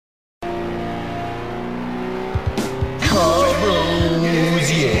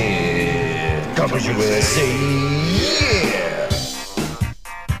Cars USA. Yeah.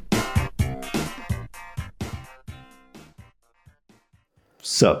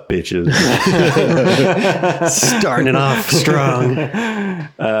 Sup, bitches. Starting it off strong.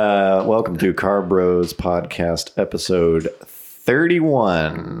 Welcome to Car Bros Podcast, episode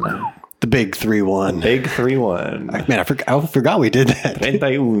 31. The big 3-1. Big 3-1. Man, I forgot we did that.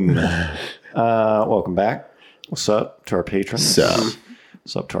 31. Welcome back. What's up to our patrons? Sup.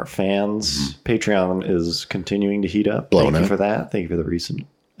 What's up to our fans? Patreon is continuing to heat up. Blowing Thank you up. for that. Thank you for the recent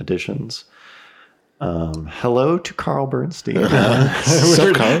additions. Hello to Carl Bernstein.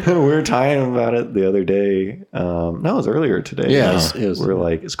 Sup, Carl? We were talking about it the other day. No, it was earlier today. Yeah, it was. We're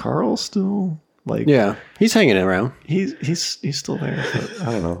like, is Carl still like? Yeah, he's hanging around. He's still there. But I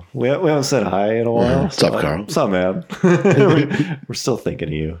don't know. We haven't said hi in a while. What's up, Carl? What's up, man? We're still thinking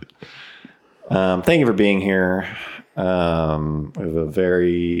of you. Thank you for being here. We have a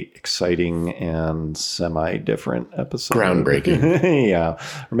very exciting and semi-different episode. Groundbreaking. Yeah,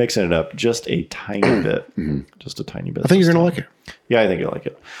 we're mixing it up just a tiny bit. Just a tiny bit. I think you're going to like it. Yeah, I think you'll like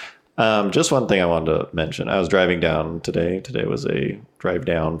it. Just one thing I wanted to mention. I was driving down today. Today was a drive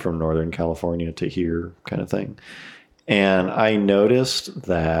down from Northern California to here kind of thing. And I noticed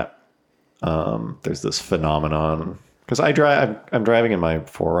that there's this phenomenon. Because I'm driving in my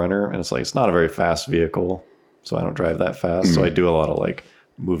 4Runner, and it's like, it's not a very fast vehicle. So I don't drive that fast. So I do a lot of like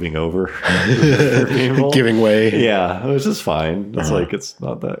moving over for people. Giving way. Yeah, which is fine. It's like, it's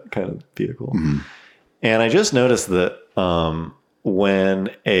not that kind of vehicle. And I just noticed that when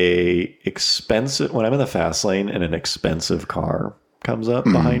I'm in the fast lane and an expensive car comes up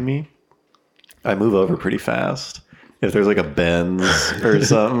behind me, I move over pretty fast. If there's like a Benz or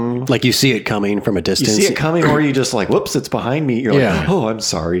something. Like you see it coming from a You distance. see it coming, or you just like, whoops, it's behind me. You're Yeah. like, oh, I'm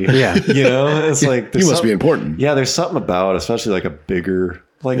sorry. Yeah. You know, it's like, You must be important. Yeah, there's something about, especially like a bigger,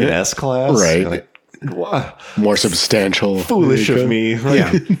 like an S-Class. Right. You're like, wow, More substantial. foolish of me. Like,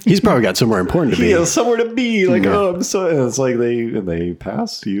 Yeah, he's probably got somewhere important to be. he has somewhere to be. Like, oh, I'm so. And it's like they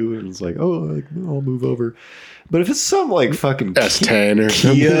pass you, and it's like, oh, like, I'll move over. But if it's some like fucking S10 or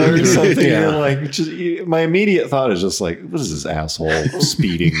Kia or something, Yeah. you're like, my immediate thought is just like, what is this asshole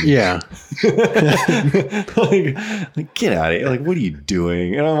speeding? Yeah, like, get out of here! Like, what are you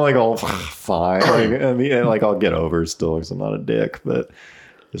doing? And I'm like, oh, fine. Like, I mean, like, I'll get over still because I'm not a dick. But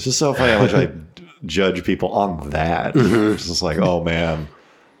it's just so funny how much I judge people on that. It's just like, oh man,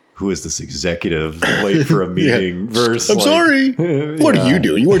 who is this executive late for a meeting? Versus, I'm like, sorry. What are you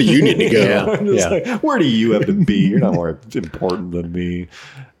doing? Where do you need to go? I'm just Yeah. like, where do you have to be? You're not more important than me.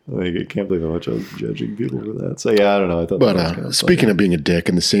 Like, I can't believe how much I was judging people for that. So yeah, I don't know. I thought that was kind But of speaking of being a dick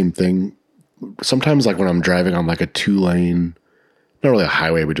and the same thing, sometimes like when I'm driving on like a 2-lane, not really a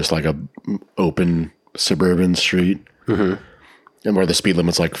highway, but just like a open suburban street, and where the speed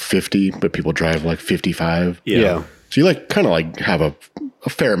limit's like 50, but people drive like 55. yeah. So you like kind of like have a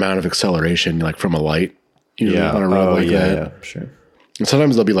fair amount of acceleration, like from a light, you know, yeah. on a road like that. Yeah, sure. And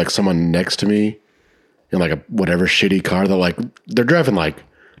sometimes there'll be like someone next to me in like a whatever shitty car that they're driving like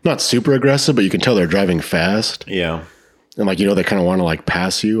not super aggressive, but you can tell they're driving fast. Yeah, And like, you know, they kind of want to like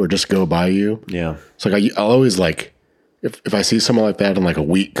pass you or just go by you. yeah. So like I'll always like, if I see someone like that in like a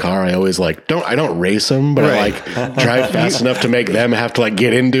weak car, I always like, I don't race them, but I like drive fast enough to make them have to like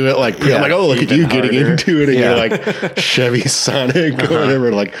get into it. Like, I'm like, oh, look at you getting into it. And you're like Chevy Sonic or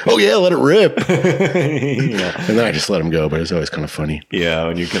whatever. Like, oh yeah, let it rip. Yeah. And then I just let them go, but it's always kind of funny. Yeah,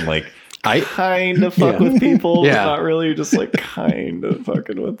 and you can like kind of fuck with people, Yeah. but not really. You're just like kind of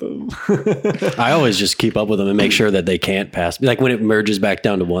fucking with them. I always just keep up with them and make sure that they can't pass me. Like when it merges back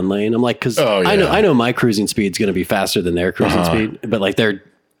down to one lane, I'm like, because Oh, I yeah. know my cruising speed's going to be faster than their cruising speed, but like they're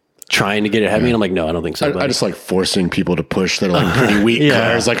trying to get ahead of me, and I'm like, no, I don't think so. I buddy. just like forcing people to push that are like pretty weak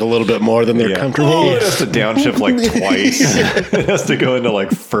cars like a little bit more than they're Yeah. comfortable. Oh, it has to downshift like twice. It has to go into like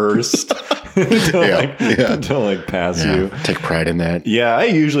first to like pass Yeah, you. take pride in that. Yeah, I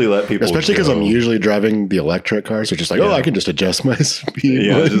usually let people, Especially because go. I'm usually driving the electric cars. So just like, oh, I can just adjust my speed.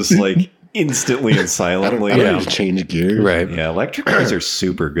 Yeah, just like instantly and silently. I don't need to change gears. right. Yeah, electric cars are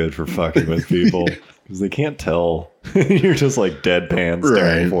super good for fucking with people because they can't tell. You're just like deadpan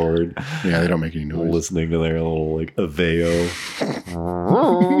staring Right. forward, Yeah, they don't make any noise. listening to their little like Aveo.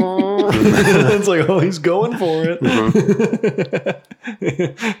 It's like, oh, he's going for it.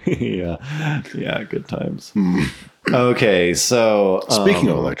 Yeah, good times. Okay, so Speaking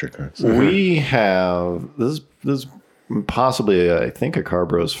of electric cars, we have this is possibly, I think, a Car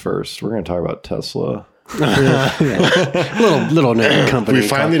Bros first. We're going to talk about Tesla. Little company. we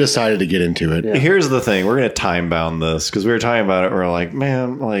finally decided to get into it. Here's the thing. We're going to time bound this because we were talking about it. We're like,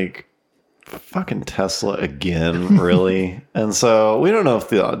 man, like, fucking Tesla again, really. And so we don't know if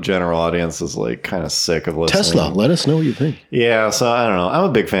the general audience is like kind of sick of listening. Tesla, let us know what you think. Yeah, so I don't know. I'm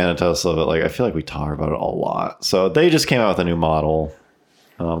a big fan of Tesla, but like I feel like we talk about it a lot. So they just came out with a new model,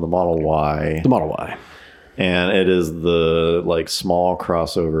 the Model Y, The Model Y. and it is the like small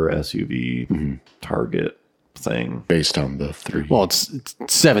crossover SUV Target thing. Based on the 3. Well, it's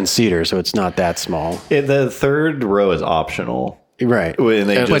 7-seater, so it's not that small. The third row is optional. Right. When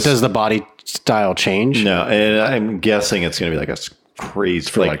they But just- does the body style change? No, and I'm guessing it's going to be like a crazy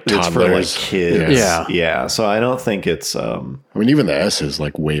for, like, it's for like toddlers. kids. Yeah. yeah. So I don't think it's. I mean, even the S is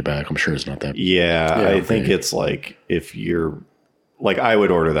like way back. I'm sure it's not that. I think it's like if you're like I would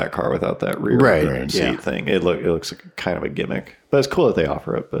order that car without that rear Right, seat yeah. thing. It looks like kind of a gimmick, but it's cool that they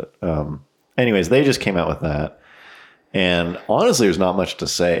offer it. But anyways, they just came out with that. And honestly, there's not much to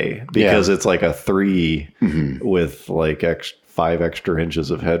say because it's like a 3 with like 5 extra inches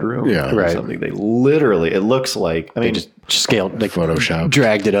of headroom. Yeah. or Right. something. They literally, it looks like, I mean, Just scaled, like Photoshop.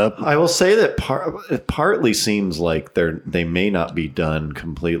 dragged it up. I will say that it partly seems like they may not be done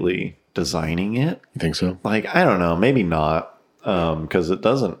completely designing it. You think so? Like, I don't know, maybe not. Because it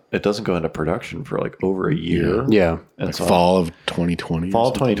doesn't go into production for like over a year. Yeah. And Like so fall of 2020. or fall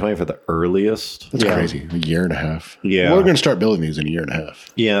something? 2020 for the earliest. That's Yeah. crazy. A year and a half. Yeah. We're going to start building these in a year and a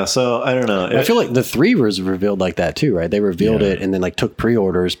half. Yeah, so I don't know. I feel like the 3 was revealed like that too, right? They revealed it and then like took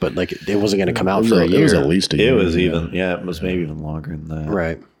pre-orders, but like it wasn't going to come out for a It year. was at least a it year. was even it was maybe even longer than that.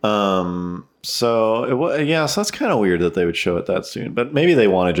 Right. So it was, so that's kind of weird that they would show it that soon. But maybe they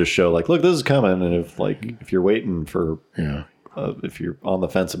want to just show like, look, this is coming, and if you're waiting for Yeah. if you're on the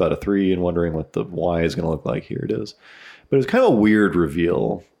fence about a 3 and wondering what the Y is going to look like, here it is. But it's kind of a weird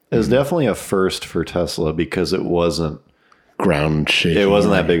reveal. It's definitely a first for Tesla because it wasn't Ground shaking. it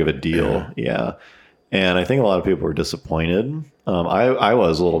wasn't that big of a deal. Yeah. And I think a lot of people were disappointed. I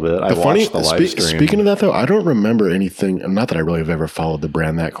was a little bit. I watched the live stream. Speaking of that, though, I don't remember anything. Not that I really have ever followed the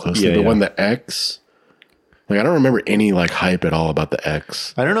brand that closely, Yeah, but yeah. when the X, like, I don't remember any like hype at all about the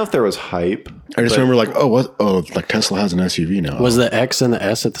X. I don't know if there was hype. I just remember like, like Tesla has an SUV now. Was the X and the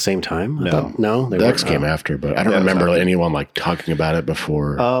S at the same time? No, they the weren't. X came after, but I don't Yeah, it was remember after. anyone like talking about it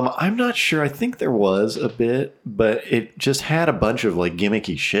before. I'm not sure. I think there was a bit, but it just had a bunch of like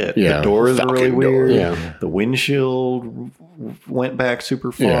gimmicky shit. Yeah. The doors were really Falcon weird. door. Yeah. The windshield went back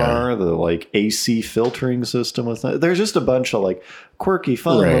super far. Yeah. The like AC filtering system was not. There's just a bunch of like quirky,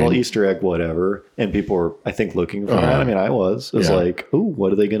 fun Right. little Easter egg, whatever. And people were, I think, looking for that. I mean, I was. It was Yeah. like, ooh,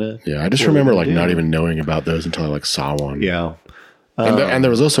 what are they gonna? Yeah, I just what are they remember gonna like do? not even knowing about those until I like saw one. Yeah. And there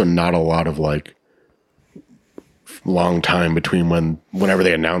was also not a lot of like long time between whenever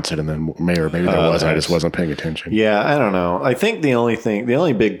they announced it and then maybe there was. I just wasn't paying attention. Yeah, I don't know. I think the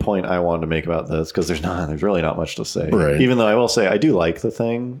only big point I wanted to make about this, because there's really not much to say. Right. Even though I will say I do like the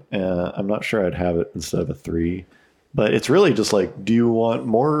thing. I'm not sure I'd have it instead of a 3, but it's really just like, do you want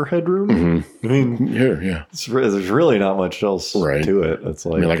more headroom? I mean, Yeah. there's really not much else Right. to it. It's I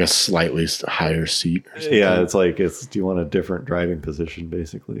like, mean, like a slightly higher seat. Or something. yeah, it's like do you want a different driving position,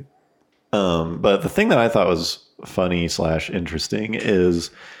 basically? But the thing that I thought was funny / interesting is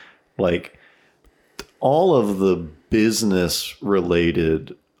like all of the business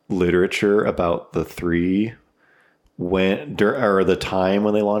related literature about the 3 or the time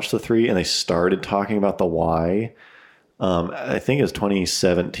when they launched the 3 and they started talking about the Y. I think it was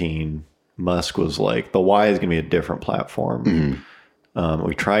 2017. Musk was like, the Y is going to be a different platform.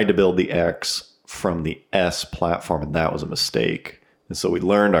 We tried to build the X from the S platform, and that was a mistake. And so we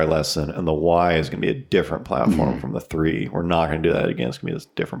learned our lesson, and the Y is going to be a different platform from the 3. We're not going to do that again. It's going to be this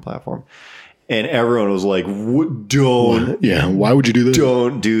different platform. And everyone was like, don't Yeah. Why would you do this?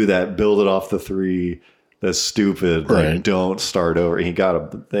 do that. Build it off the 3. That's stupid. Right. Like, don't start over. I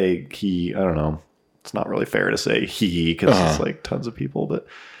don't know. It's not really fair to say because it's like tons of people, but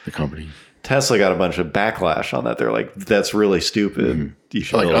The company. Tesla got a bunch of backlash on that. They're like, that's really stupid. You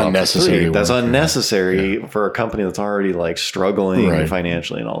should Like build it off the unnecessary 3. That's work. unnecessary for a company that's already like struggling Right.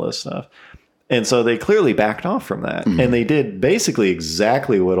 financially and all this stuff. And so they clearly backed off from that. And they did basically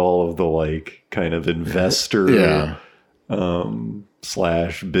exactly what all of the like kind of investor Yeah.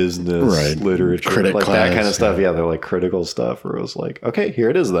 / business Right. literature, Critic like that kind of class, stuff. Yeah, they're like critical stuff where it was like, okay, here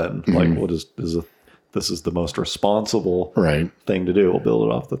it is then. Like, this is the most responsible Right. thing to do. We'll build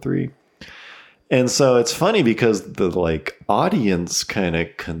it off the 3. And so it's funny because the like audience kind of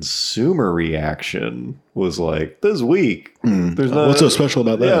consumer reaction was like, this is weak. There's no, What's so special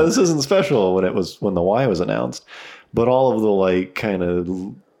about that? Yeah, this isn't special when the Y was announced. But all of the like kind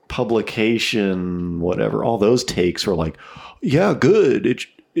of publication, whatever, all those takes were like, yeah, good.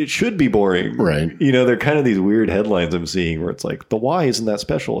 it should be boring. Right. You know, they're kind of these weird headlines I'm seeing where it's like, the why isn't that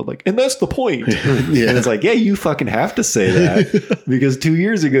special? Like, and that's the point. Yeah. And it's like, yeah, you fucking have to say that because 2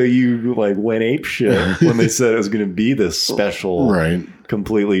 years ago you like went ape shit when they said it was going to be this special, Right.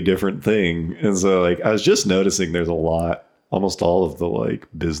 completely different thing. And so like, I was just noticing there's a lot, almost all of the like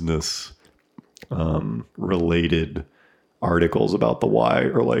business related articles about the why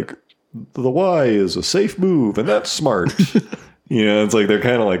are like, the why is a safe move and that's smart. You know, it's like they're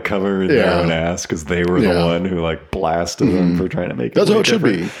kind of like covering their own ass because they were the one who like blasted them for trying to make That's it how way it should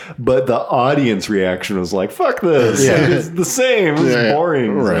be. different. But the audience reaction was like, fuck this. Yeah. Like, it's the same. It's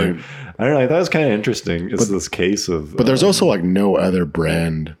boring. It's Right. like, I don't know. That was kind of interesting. It's this case of. But there's also like no other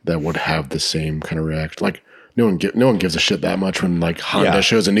brand that would have the same kind of reaction. Like no one gives a shit that much when like Honda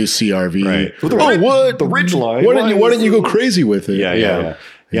shows a new CRV. Right. Oh, what The Ridgeline. Why didn't you go crazy with it?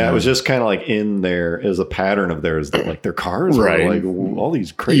 Yeah, it was just kind of like in there as a pattern of theirs that like their cars Right. were like all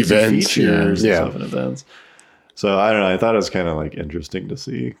these crazy Events, features yeah. and stuff and events. So I don't know. I thought it was kind of like interesting to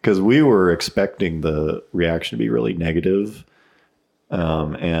see because we were expecting the reaction to be really negative.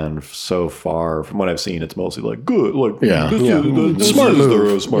 And so far from what I've seen, it's mostly like good, like this Smart is move.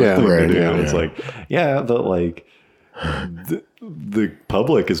 the smart Yeah. thing Right, to do. yeah, And it's like, but like the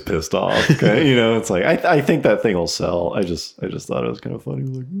public is pissed off. Okay? You know, it's like I think that thing will sell. I just thought it was kind of funny.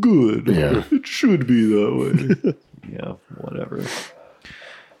 Like, good. Yeah. It should be that way. Yeah, whatever.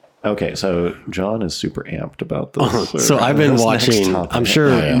 Okay, so John is super amped about this. So I've been This next watching. topic. I'm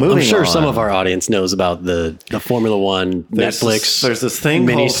sure. I'm Moving sure some on. of our audience knows about the Formula One Netflix. There's this thing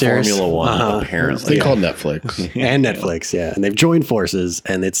called miniseries. Formula One, Uh-huh. It's a apparently. thing called Netflix. and Netflix, yeah, and they've joined forces,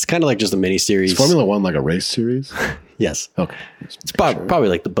 and it's kind of like just a mini series. Is Formula One like a race series? Yes, Okay. it's probably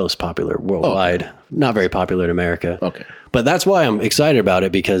like the most popular worldwide. Not very popular in America. Okay. But that's why I'm excited about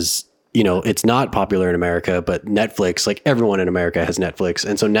it because, you know, it's not popular in America, but Netflix, like everyone in America has Netflix.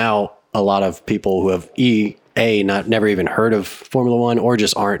 And so now a lot of people who have never even heard of Formula One or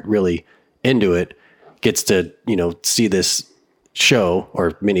just aren't really into it gets to, you know, see this show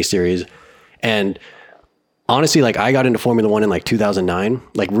or miniseries. And honestly, like I got into Formula One in like 2009,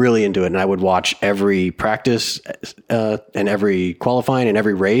 like really into it. And I would watch every practice and every qualifying and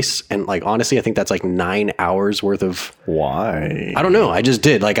every race. And like, honestly, I think that's like 9 hours worth of, Why? I don't know. I just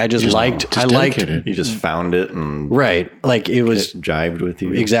did. Like, I just liked, dedicated. You just found it and right. Like it was it jived with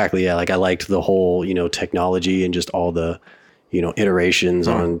you. exactly. Yeah. Like I liked the whole, you know, technology and just all the, you know, iterations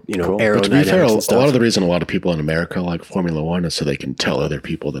on, you know, cool. aerodynamics But to be fair, and a stuff. lot of the reason a lot of people in America like Formula One is so they can tell other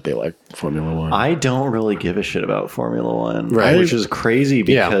people that they like Formula One. I don't really give a shit about Formula One, Right. which is crazy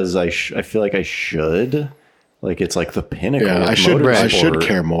Yeah. because I feel like I should. Like it's like the pinnacle. yeah, of I should motorsport,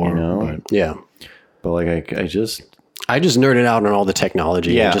 care more. You know? yeah. But like I just I just nerded out on all the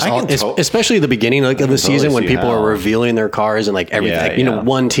technology. Yeah, and just I all, can especially the beginning like, of the totally season when see people how. are revealing their cars and like everything. Yeah, Like, you know, yeah.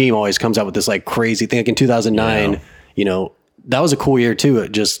 one team always comes out with this like crazy thing. Like in 2009, you know, that was a cool year too.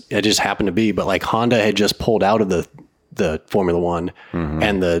 It just happened to be. But like Honda had just pulled out of the Formula One,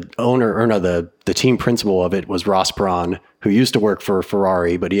 and the owner or no, the team principal of it was Ross Brawn, who used to work for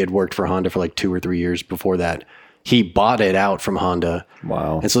Ferrari, but he had worked for Honda for like 2 or 3 years before that. He bought it out from Honda.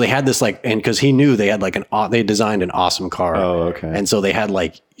 Wow. And so they had this like, and because he knew they had like they designed an awesome car. Oh, okay. And so they had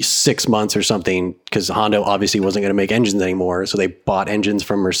like 6 months or something because Honda obviously wasn't going to make engines anymore. So they bought engines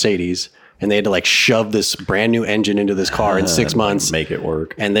from Mercedes, and they had to like shove this brand new engine into this car in 6 months. make it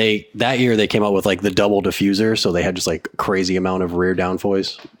work. And that year they came out with like the double diffuser. So they had just like crazy amount of rear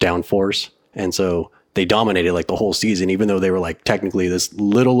downforce. And so they dominated like the whole season, even though they were like technically this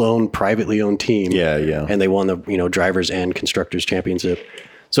little owned, privately owned team. Yeah, yeah. And they won the, you know, drivers and constructors championship.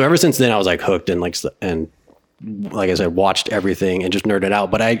 So ever since then I was like hooked and like I said, watched everything and just nerded out.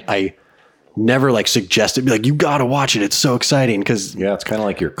 But I never like suggested, be like, you got to watch it. It's so exciting. Because Yeah, it's kind of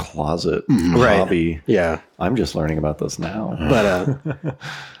like your closet Right. hobby. yeah. I'm just learning about this now. But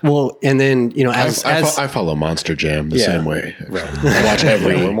well, and then, you know, I follow Monster Jam the Yeah. same way. I watch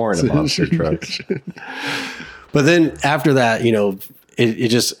every. We're more into monster trucks. but then after that, you know, it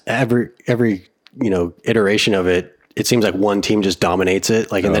just every, you know, iteration of it, it seems like one team just dominates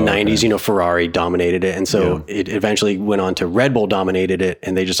it. Like in the 90s, you know, Ferrari dominated it. And so it eventually went on to Red Bull dominated it.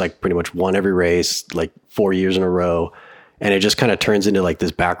 And they just like pretty much won every race, like 4 years in a row. And it just kind of turns into like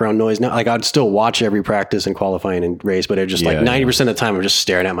this background noise now. Like I'd still watch every practice and qualifying and race, but it just like 90% of the time I'm just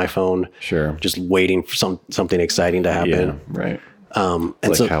staring at my phone. Sure. Just waiting for something exciting to happen. Yeah, right. And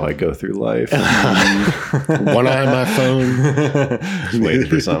Like so how I go through life. One eye on my phone. Just waiting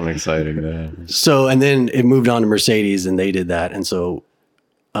for something exciting to happen. So, and then it moved on to Mercedes and they did that. And so,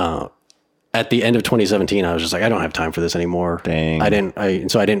 at the end of 2017, I was just like, I don't have time for this anymore. Dang.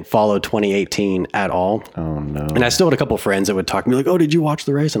 So I didn't follow 2018 at all. Oh no. And I still had a couple of friends that would talk to me like, "Oh, did you watch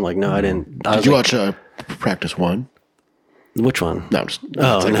the race?" I'm like, "No, I didn't." Did you watch Practice One? Which one? No, I'm just.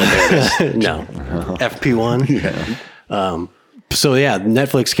 Oh, no. FP1. Yeah. So yeah,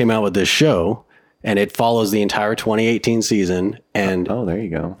 Netflix came out with this show, and it follows the entire 2018 season. And Oh, there you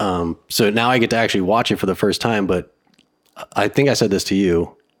go. so now I get to actually watch it for the first time. But I think I said this to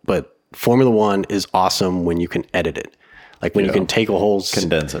you, but Formula One is awesome when you can edit it. Like when you can take a whole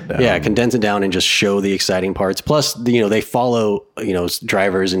Condense it down. Yeah, condense it down and just show the exciting parts. Plus, they follow,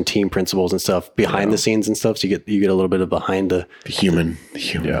 drivers and team principals and stuff behind the scenes and stuff. So you get a little bit of behind the human.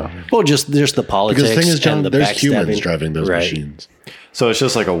 Yeah. well, just the politics. Because the thing is, John, and the there's humans backstabbing. driving those Right. machines. So it's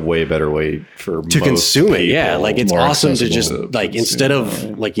just like a way better way for To consume it, yeah. Like it's more awesome to accessible just like instead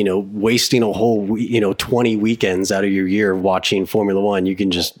of like wasting a whole 20 weekends out of your year watching Formula One, you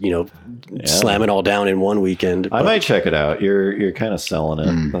can just slam it all down in one weekend. I might check it out. You're kind of selling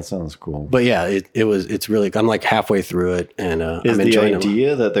it. That sounds cool. But yeah, it's really, I'm like halfway through it, and Is I'm the enjoying it.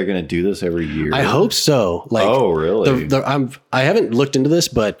 idea that they're going to do this every year? I hope so. Like, Oh, really? I haven't looked into this,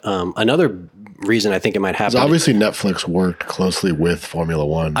 but another reason I think it might happen. So obviously, Netflix worked closely with Formula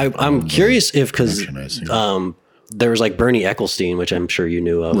One. I'm curious if because merchandising. there was like Bernie Ecclestone, which I'm sure you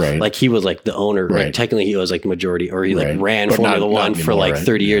knew of. Right. Like he was like the owner. Like, Right. technically, he was like the majority, or he like Right. ran But Formula not One for anymore, like right?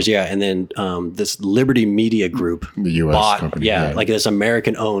 30 years. Yeah, and then this Liberty Media Group The US bought. company, Yeah, right. like this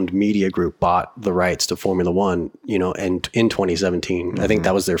American-owned media group bought the rights to Formula One. And in 2017, I think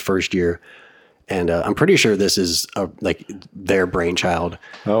that was their first year. And I'm pretty sure this is like their brainchild.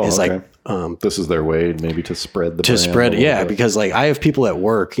 Oh, is okay. like This is their way maybe to spread the to brand spread. a little Yeah, bit. because like I have people at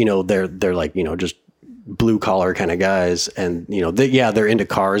work, they're like, just blue collar kind of guys. And, they're into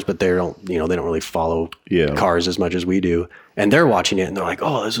cars, but they don't really follow Yeah. cars as much as we do. And they're watching it and they're like,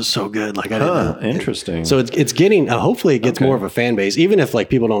 oh, this is so good. Like I didn't know. Interesting. So it's getting, hopefully it gets more of a fan base, even if like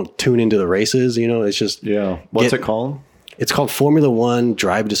people don't tune into the races, it's just, yeah. What's it called? it's called Formula One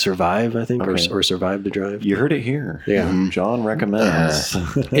Drive to Survive, I think, Okay. or Survive to Drive. You heard it here. Yeah. John recommends.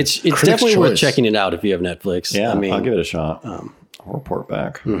 It's definitely worth choice. checking it out if you have Netflix. Yeah, I mean, I'll give it a shot. I'll report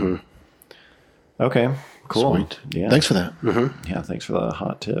back. Okay, cool. Sweet. Yeah, Thanks for that. Yeah, thanks for the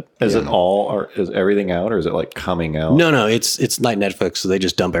hot tip. Is it all, or is everything out, or is it like coming out? no, it's like Netflix, so they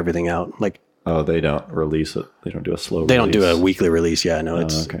just dump everything out. Like Oh, they don't release it. They don't do a slow. they don't do a release. weekly release. Yeah, no,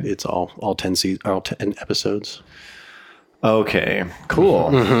 it's okay. it's all 10 all 10 episodes. Okay,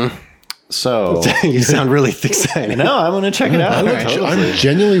 cool. So You sound really excited. no, I'm gonna check it out. I'm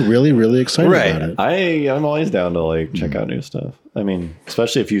genuinely really, really excited Right. about it. I'm always down to like check out new stuff. I mean,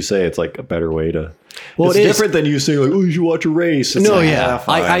 especially if you say it's like a better way to. Well, it's it is. different than you saying like, oh, you should watch a race. It's No, like, yeah.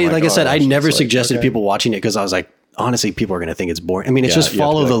 fine. I like I said, I it's never just like, suggested okay. people watching it because I was like, honestly, people are going to think it's boring. I mean, it's Yeah, just you have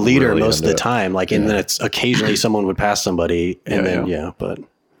to follow be, the like, leader really most of the into it. time. Like, and then it's occasionally someone would pass somebody, and Yeah, then yeah. but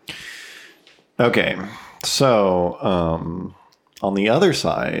Okay, so on the other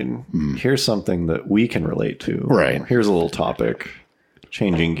side, here's something that we can relate to. Right. Here's a little topic.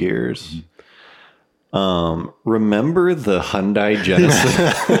 Changing gears. Remember the Hyundai Genesis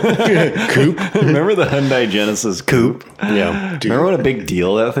coupe? Remember the Hyundai Genesis coupe? yeah, Remember what a big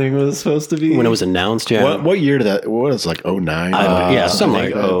deal that thing was supposed to be? when it was announced, yeah, What year did that? What is it, like 09? yeah, something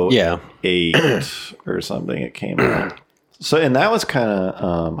like that. oh, Yeah, 8 or something it came out. So, and that was kind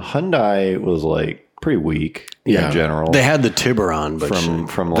of Hyundai was like pretty weak Yeah. in general. they had the Tiburon, but From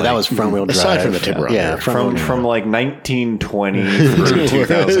but that like- was front wheel drive. aside from the Tiburon, yeah, yeah. from like 1920 through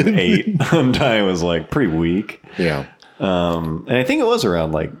 2008, Hyundai was like pretty weak. Yeah. And I think it was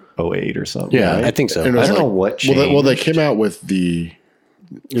around like 08 or something. Yeah, right? I think so. And it I was don't know like- what changed. Well, they came out with the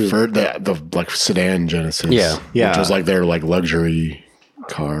like sedan Genesis. Yeah. Yeah. Which was like their like luxury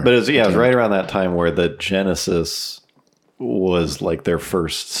car. But it was right around that time where the Genesis was like their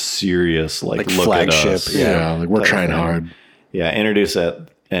first serious like look flagship, at us. yeah, like we're type trying thing. hard. Yeah, introduced at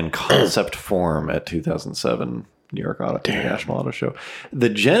in concept form at 2007 New York International Auto Show. The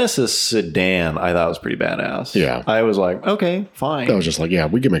Genesis sedan I thought was pretty badass. Yeah. I was like, okay, fine. That was just like, yeah,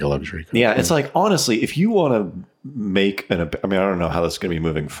 we can make a luxury car. Yeah, it's like honestly, if you want to make I mean, I don't know how this is going to be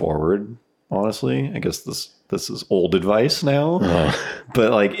moving forward. Honestly, I guess this is old advice now.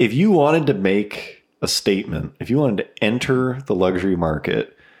 But like, if you wanted to make a statement, if you wanted to enter the luxury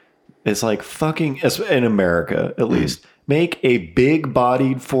market, it's like fucking in America at least, make a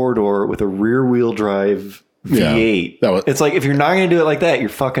big-bodied four-door with a rear-wheel drive V8. That was- it's like, if you're not going to do it like that, you're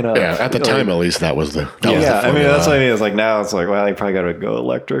fucking up. Yeah, at the time at least, that was the Yeah, I mean, formula. that's what I mean. It's like, now it's like, well, you probably got to go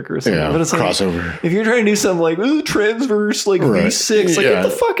electric or something. Yeah, but it's like, crossover. if you're trying to do something like, ooh, transverse, like Right. V6, like, Yeah. get the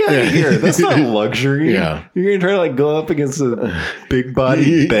fuck out of here. That's not luxury. Yeah. You're going to try to like go up against a big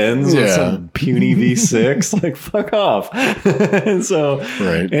body Benz with Yeah. some puny V6. Like, fuck off. And so,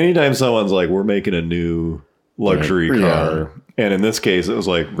 Right. anytime someone's like, we're making a new luxury Right. car. And in this case, it was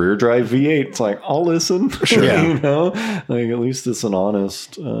like rear drive V8. It's like, I'll listen. Sure. Yeah. You know, like at least it's an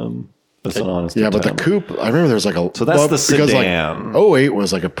honest, Yeah, but the attempt. coupe, I remember there was like a. So that's the sedan. sedan. Like, 08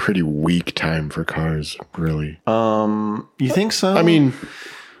 was like a pretty weak time for cars, really. You think so? I mean,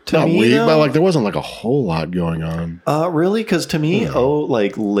 not me, weak, though- but like there wasn't like a whole lot going on. Really? Because to me,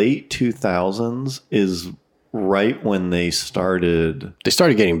 like late 2000s is right when they started. They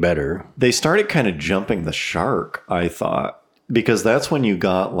started getting better. They started kind of jumping the shark, I thought, because that's when you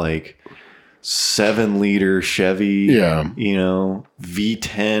got like 7-liter Chevy, Yeah. you know,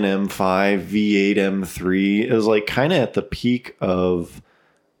 V10 M5, V8 M3. It was like kind of at the peak of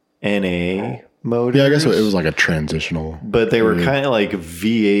NA motors. Yeah, I guess it was like a transitional. But they were kind of like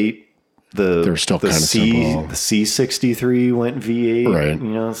V8. They were still kinda simple. The C63 went V8. Right.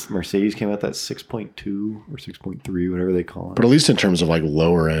 You know, Mercedes came out that 6.2 or 6.3, whatever they call it. But at least in terms of like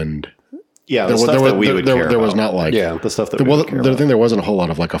lower end, yeah, the there, stuff that we there, would there, care there was about. not like. Yeah. The stuff that There we would wasn't, care the about. thing, there wasn't a whole lot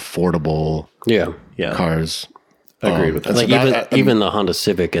of like affordable Yeah. Yeah, cars. agreed with that. and so Like that- even the Honda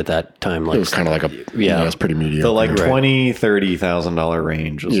Civic at that time, like It was kind of like a. Yeah. It was pretty mediocre. The like Right. $20,000-$30,000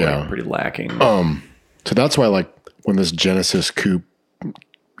 range was Yeah. like pretty lacking. So that's why, like, when this Genesis coupe,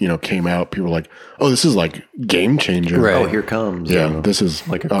 you know, came out, people were like, "Oh, this is like game changer." Right. Oh, here comes. Yeah, this is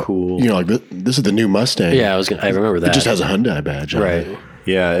like a cool. You know, like this is the new Mustang. yeah, I remember that. it just has a Hyundai badge. on right. it.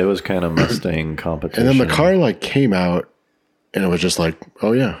 Yeah, it was kind of Mustang competition. And then the car like came out, and it was just like,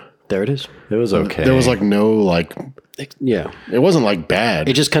 oh yeah, There it is. it was okay. there was like no like, Yeah. it wasn't like bad.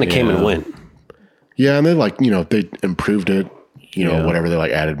 It just kind of came and Yeah. went. Yeah, and they like, you know, they improved it, you know, Yeah. whatever, they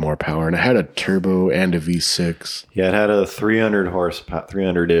like added more power, and it had a turbo and a V6, Yeah, it had a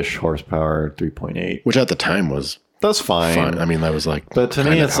 300-ish horsepower, 3.8. which at the time was That's fine. fun. I mean, that was like, But to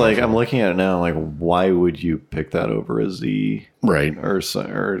me, kinda it's like, powerful. I'm looking at it now, like, why would you pick that over a Z right. or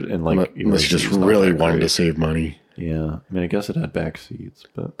and like, even Unless a you just Z is not really that wanted to great. save money. Yeah, I mean, I guess it had back seats,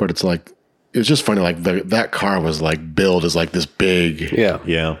 but But it's like, it was just funny. Like that car was like billed as like this big, Yeah.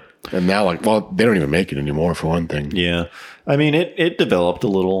 yeah. and now like, well, they don't even make it anymore for one thing. Yeah. I mean, it developed a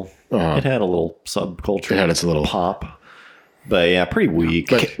little. It had a little subculture. It had its little pop. But yeah, pretty weak.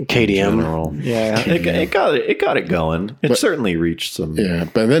 KDM. General. Yeah, it got it going. It certainly reached some. Yeah,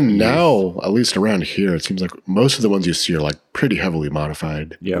 but then now, at least around here, it seems like most of the ones you see are like pretty heavily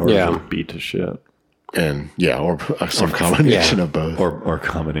modified, Yeah, or Yeah. just beat to shit. and yeah, or some combination of both. Or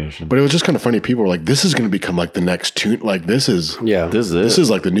combination. But it was just kind of funny. People were like, "This is going to become like the next tune. Like this is Yeah. this is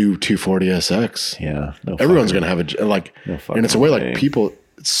like the new 240 SX. yeah. No Everyone's fucking- going to have a like, fucking and it's a way way. like people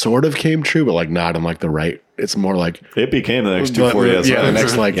it sort of came true, but like not in like the right. It's more like It became the next 240. Yeah, the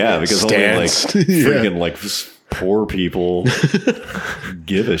next like yeah, because stance. only like Yeah. freaking like poor people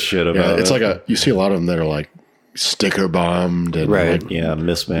give a shit Yeah, about it's it. like you see a lot of them that are like sticker bombed and Right. like, yeah,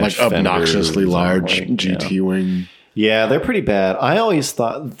 mismatched, like obnoxiously fenders and, large like, GT wing. Yeah, they're pretty bad. I always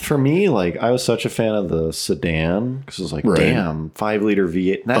thought, for me, like I was such a fan of the sedan because it was like, Right. damn, 5-liter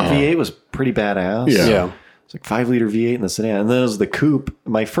V8. And that V8 was pretty badass. Yeah. Yeah. It's like 5-liter V8 in the sedan. And then it was the coupe.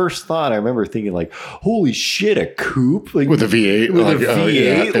 My first thought, I remember thinking like, holy shit, a coupe? Like, With a V8? With Like, a oh,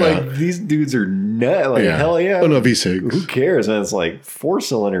 V8? yeah, Like yeah. these dudes are nut. Like, Yeah. hell yeah. Oh no, V6. Who cares? And it's like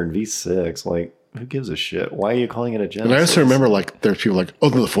 4-cylinder and V6. Like, who gives a shit? Why are you calling it a Genesis? And I also remember like there's people like, oh,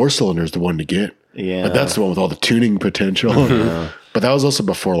 the 4-cylinder is the one to get. Yeah. Like, that's the one with all the tuning potential. But that was also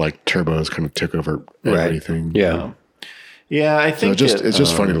before like turbos kind of took over everything. Yeah. Yeah, I So think it's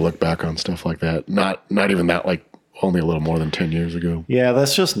just funny to look back on stuff like that. Not even that like only a little more than 10 years ago. Yeah,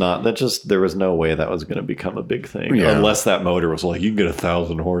 there was no way that was going to become a big thing Yeah. unless that motor was like, you can get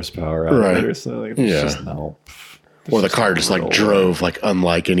 1,000 horsepower out Right. of it or something. Like, Yeah. just no. Or the car just like drove like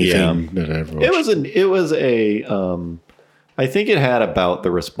unlike anything that I ever watched. It was I think it had about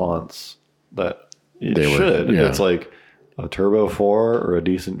the response that it They were- should. yeah. It's like a turbo 4 or a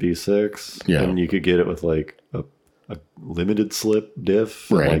decent V6. Yeah. And you could get it with like a limited slip diff,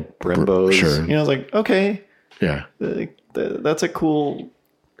 Right. like Brembo's. Sure. You know, I was like, okay, Yeah. that's a cool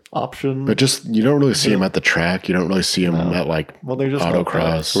option. But just you don't really see them at the track. You don't really see them at like Well, they're just not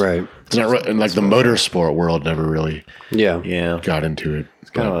autocross. Right. It's not and like the motorsport world never really Yeah. yeah. got into it.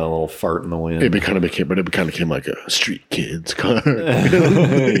 It's kind of a little fart in the wind. It kind of became like a street kids car.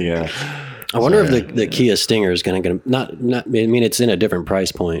 yeah. I wonder if the Kia Stinger is going to not. I mean, it's in a different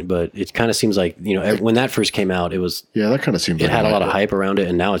price point, but it kind of seems like when that first came out, that kind of seems. It had a lot of hype around it,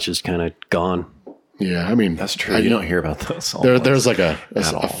 and now it's just kind of gone. Yeah, I mean That's true. You don't hear about those. there's like a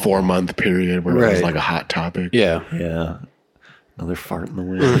 4-month period where it was like a hot topic. Yeah. Yeah. Another fart in the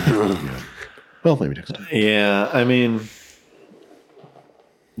wind. Well, maybe next time. Yeah, I mean,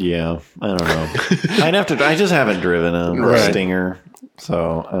 yeah, I don't know. I'd have to. I just haven't driven a Stinger,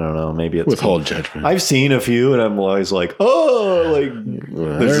 so I don't know. Maybe it's Withhold judgment. I've seen a few, and I'm always like, oh, like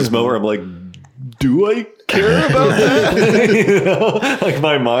there's this moment where I'm like, do I care about that? Like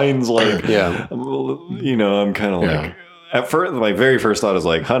my mind's like, I'm kind of like. At first, my very first thought is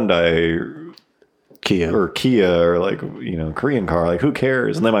like Hyundai, Kia, or like Korean car. Like who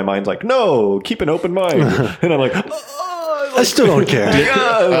cares? And then my mind's like, no, keep an open mind. And I'm like, I still don't care.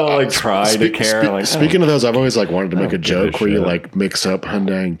 I'll like try to care. Speaking of those, I've always like wanted to make a joke where you like mix up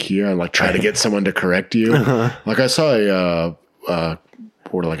Hyundai and Kia and like try to get someone to correct you. Like I saw a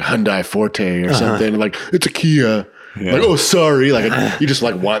Hyundai Forte or something. Like it's a Kia. Yeah. Like, oh, sorry. Like you just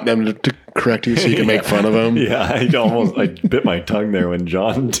like want them to correct you so you can make fun of them. Yeah, I bit my tongue there when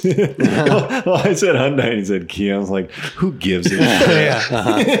John did. Well, I said Hyundai and he said Kia. I was like, who gives a shit?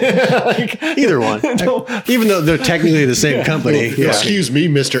 Like, either one. Even though they're technically the same company. Excuse me,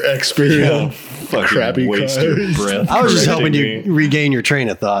 Mr. Xperia. Crappy waste your breath. I was just helping you regain your train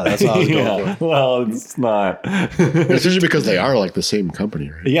of thought. That's all I was going for. Well, it's not. It's usually because they are like the same company,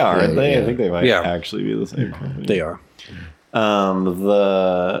 right? Yeah, aren't they? I think they might actually be the same company. They are.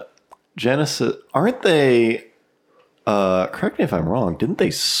 The Genesis, aren't they? Correct me if I'm wrong. Didn't they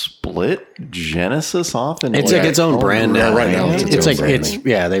split Genesis off? It's like its own brand now. Right now,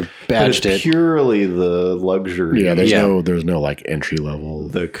 they badged it. Purely the luxury. Yeah, there's no like entry level.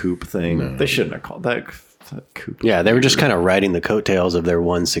 The coupe thing. No. They shouldn't have called that coupe. Yeah, they were just kind of riding the coattails of their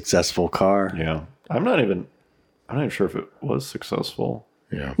one successful car. Yeah, I'm not even sure if it was successful.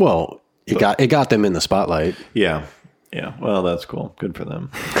 Yeah. Well, it got them in the spotlight. Yeah. Yeah. Well, that's cool. Good for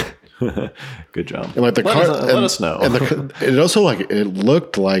them. Good job. And like the car, let us know. And it also it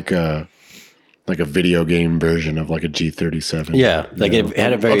looked like a video game version of like a G37. Yeah, like it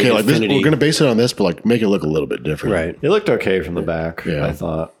had a very like this, we're going to base it on this, but like make it look a little bit different. Right. It looked okay from the back. Yeah. I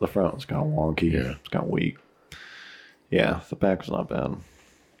thought the front was kind of wonky. Yeah. It's kind of weak. Yeah, the back was not bad.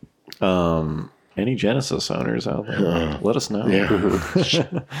 Any Genesis owners out there? Let us know. Yeah.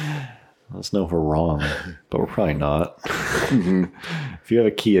 Let us know if we're wrong, but we're probably not. If you have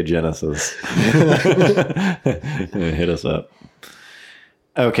a Kia Genesis, hit us up.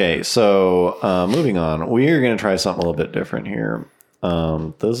 Okay, so moving on. We are going to try something a little bit different here.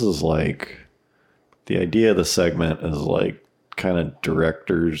 This is like, the idea of the segment is like kind of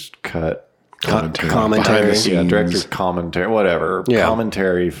director's cut. Commentary. Yeah, director's commentary, whatever. Yeah.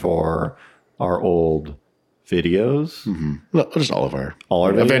 Commentary for our old videos. Mm-hmm. No, just all our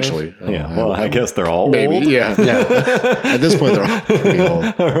videos? Eventually. Yeah. Well, I guess they're all maybe, old. Yeah. At this point, they're all pretty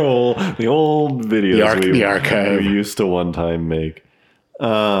old. The old videos the archive we used to one time make.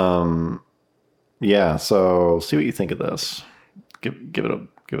 Yeah. So see what you think of this. Give it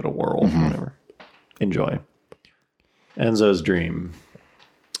a whirl. Whatever. Enjoy. Enzo's Dream.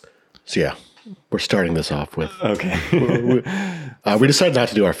 So yeah, we're starting this off with. Okay. We decided not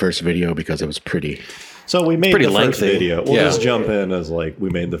to do our first video because it was pretty. So we made the first video. We'll Yeah. just jump in as like we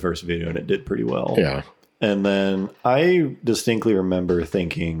made the first video and it did pretty well. Yeah. And then I distinctly remember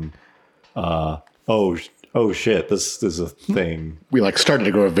thinking, oh shit, this is a thing. We like started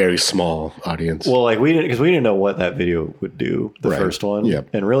to grow a very small audience. Well, like we didn't know what that video would do, the first one.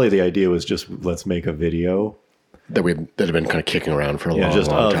 Yep. And really the idea was just let's make a video. that had been kind of kicking around for a long a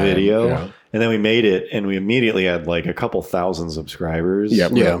time. video. Yeah. And then we made it and we immediately had like a couple thousand subscribers.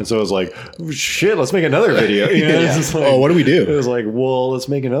 Yep. Yeah. And so it was like, shit, let's make another video. You know, it's just like, What do we do? It was like, well, let's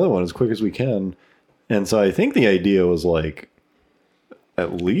make another one as quick as we can. And so I think the idea was like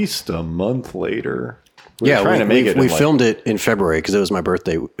at least a month later. We filmed it in February because it was my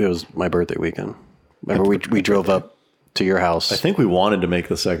birthday. It was my birthday weekend. Remember, we drove up to your house. I think we wanted to make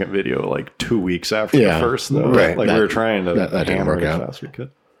the second video like 2 weeks after the first, though. Right. Like we were trying to that didn't hammer work it as out. fast as we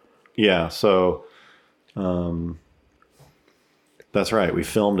could. Yeah. So, that's right. We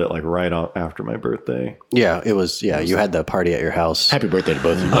filmed it like right after my birthday. Yeah, it was. Yeah, you had the party at your house. Happy birthday to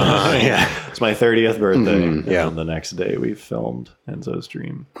both of you. Yeah. It's my 30th birthday. Yeah. And the next day we filmed Enzo's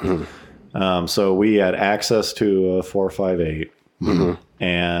Dream. So we had access to a 458.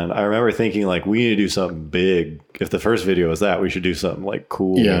 And I remember thinking like, we need to do something big. If the first video was that, we should do something like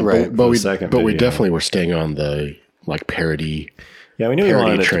cool. Yeah, right. But we video. definitely were staying on the like parody. Yeah, we knew we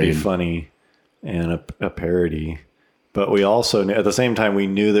wanted it to be train. funny and a parody. But we also, at the same time, we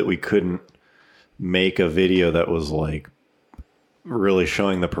knew that we couldn't make a video that was like really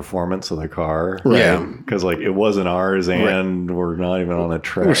showing the performance of the car. Yeah. Because like it wasn't ours and we're not even on a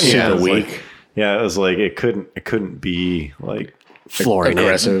track. We're super it was weak. Like, yeah, it was like it couldn't be like flooring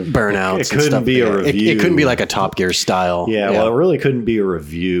aggressive. it, burnouts. It couldn't and stuff. be a Yeah. It review. couldn't be like a Top Gear style. yeah, well it really couldn't be a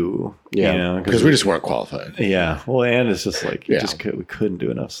review. Yeah. You know, Because we just weren't qualified. yeah. Well, and it's just like Yeah. we couldn't do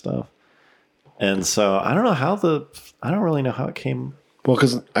enough stuff. And so I don't really know how it came. Well,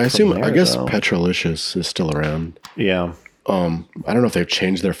 because I there, guess though. Petrolicious is still around. Yeah. I don't know if they've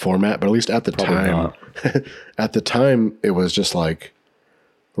changed their format, but at least at the time, at the time, it was just like,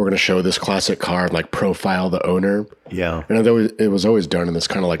 we're going to show this classic car and like profile the owner. Yeah. And it was always done in this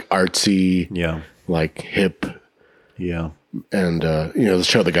kind of like artsy, Yeah. like hip, Yeah. and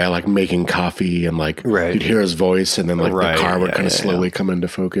show the guy like making coffee and like Right. you'd hear his voice and then like Right, the car would yeah, kind of yeah, slowly come into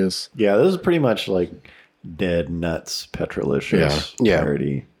focus. Yeah, this is pretty much like Dead Nuts Petrolicious Yeah.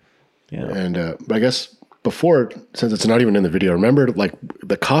 parody. Yeah. And but I guess before, since it's not even in the video, remember like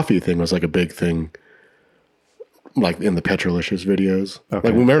the coffee thing was like a big thing, like in the Petrolicious videos. Okay.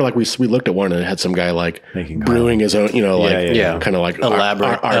 Like remember, like we looked at one and it had some guy like Making brewing his own, like yeah. kind of like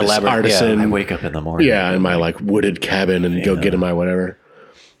Elaborate- artisan. I wake up in the morning. Yeah, in my like wooded cabin and go get in my whatever.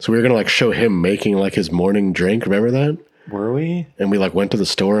 So we were gonna like show him making like his morning drink. Remember that? Were we? And we like went to the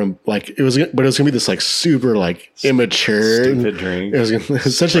store and like it was gonna be this like super like immature Stupid drink. It was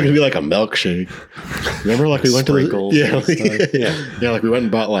essentially gonna be like a milkshake. Remember, like we went to Sprinkles the and stuff. yeah, like we went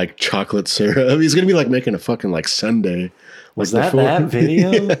and bought like chocolate syrup. He's gonna be like making a fucking like sundae. Was like, that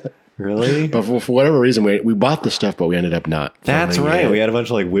video? Really? But for whatever reason, we bought the stuff, but we ended up not. That's filming right. it. We had a bunch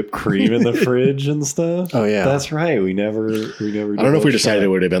of like whipped cream in the fridge and stuff. Oh, yeah. That's right. We never. I don't know if we decided it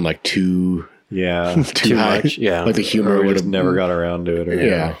would have been like too Yeah. too high. much, yeah. Like the humor Or we would just have never got around to it. Or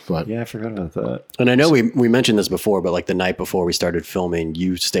Yeah, but Yeah, I forgot about that. And I know we mentioned this before, but like the night before we started filming,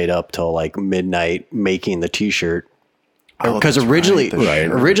 you stayed up till like midnight making the T-shirt. Because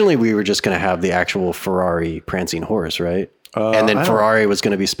originally we were just going to have the actual Ferrari prancing horse, right? And then Ferrari was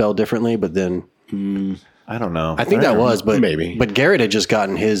going to be spelled differently, but then I don't know. I think that was, but Maybe. But Garrett had just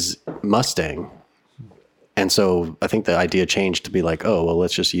gotten his Mustang, and so I think the idea changed to be like, oh well,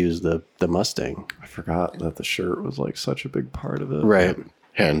 let's just use the Mustang, I forgot that the shirt was like such a big part of it. right?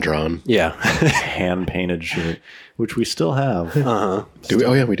 hand drawn. Yeah, Hand painted shirt, which we still have. Do we?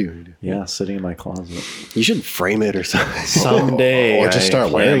 Oh yeah, we do. We do. Yeah, sitting in my closet. you should frame it or something. Someday, Or just start I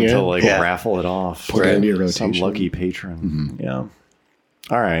plan wearing it. to like Yeah. raffle it off. Put it into your Some rotation. lucky patron. Yeah.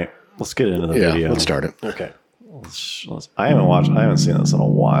 All right, let's get into the Yeah, video. let's start it. Okay. I haven't seen this in a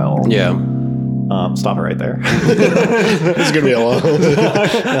while. Yeah. Stop it right there. This is gonna be a long.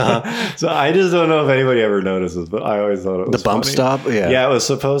 So I just don't know if anybody ever notices, but I always thought it was The bump funny. stop. Yeah. Yeah, it was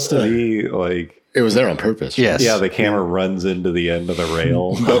supposed to be like, It was there on purpose. Yes. yeah, the camera runs into the end of the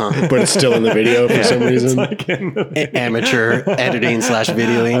rail. but it's still in the video for some reason. Like in the- Amateur editing /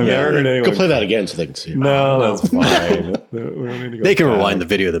 videoing. I've Yeah. never heard anyone. Go play that again so they can see it. No, that's fine. We don't need to go They can back. rewind the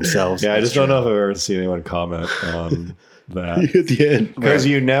video themselves. Yeah, I just don't know if I've ever seen anyone comment on that. At the end. Because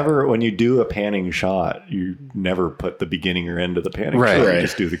you never, when you do a panning shot, you never put the beginning or end of the panning Right. shot. Right. You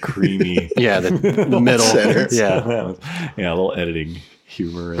just do the creamy. Yeah, the middle. Center. Yeah. Yeah, a little editing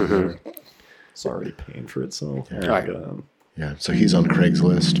humor in there. It's already paying for itself. Right. Yeah, so he's on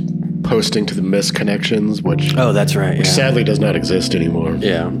Craigslist, posting to the missed connections, which Oh, that's right. Yeah. sadly does not exist anymore.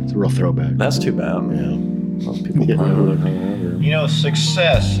 Yeah. It's a real throwback. That's too bad. Yeah. Most people probably look over. You know,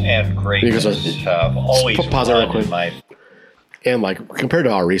 success and greatness Because have always pause it real won quick. in my And like compared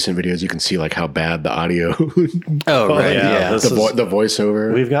to our recent videos, you can see like how bad the audio, Oh, right. Yeah, Yeah. this- the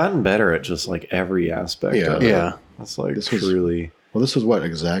voiceover. We've gotten better at just like every aspect Yeah. of it. Yeah. That's like This was- truly, Well, this was what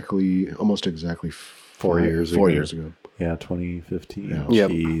exactly, almost exactly 4 years 4 ago. years ago. yeah, 2015. Yeah. Yep.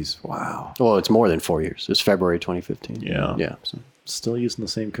 Jeez. Wow. Well, it's more than 4 years. It's February 2015. Yeah. Yeah. So. Still using the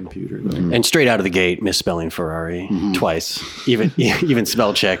same computer though. And straight out of the gate, misspelling Ferrari twice. Even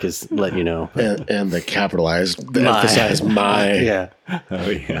spell check is letting you know. And the capitalized, the My. emphasized my. Yeah. Oh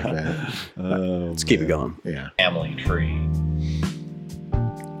yeah. Let's keep it going. Yeah. family tree.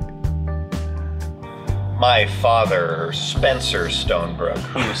 My father, Spencer Stonebrook,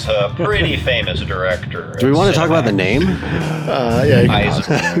 who's a pretty famous director. Do we want to talk about the name? Yeah. You can Isaac.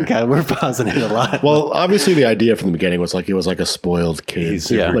 pause it. God, we're pausing it a lot. Well, obviously the idea from the beginning was like he was like a spoiled kid.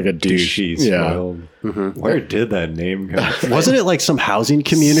 He's Yeah. Like a douche. douchey, Yeah. spoiled. Where did that name come from? Wasn't it like some housing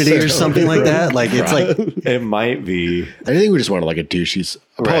community or something like that? Like it's like It might be I think we just wanted like a douche.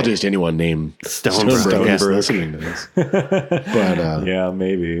 Apologies to anyone named Stonebrook. Stonebrook Yeah. who's listening to this. But yeah,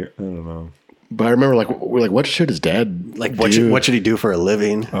 maybe. I don't know. but I remember like we're like, what should his dad like do? what should he do for a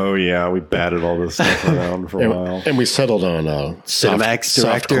living? Oh yeah, we batted all this stuff around for a while. And we settled on Cinemax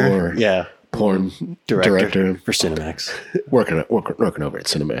director. softcore Yeah. porn director for Cinemax. working over at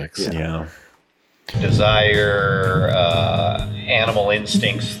Cinemax. Yeah. Desire, Animal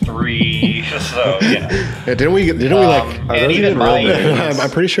Instincts 3. So, Yeah, didn't we like? and those even even real my names? I'm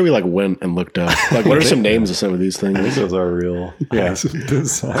pretty sure we like went and looked up. Like, what are some names of some of these things? Those are real. Yeah.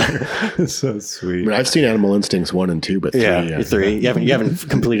 Desire. It's so I sweet. mean, I've seen Animal Instincts 1 and 2, but 3. Yeah, 3. You haven't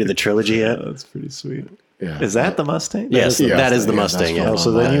completed the trilogy yet. Yeah, that's pretty sweet. Yeah. Is that the Mustang? Yes, Yeah, that is the yeah, Mustang. that's Yeah. Oh,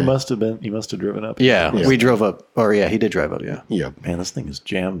 so then you must have driven up. Yeah, we drove up. Or yeah, he did drive up. Yeah, Yeah. Man, this thing is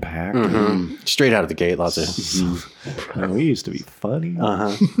jam packed. straight out of the gate. Lots of. We used to be funny.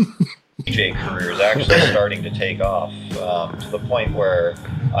 DJ career is actually starting to take off to the point where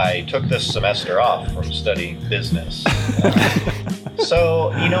I took this semester off from studying business. So,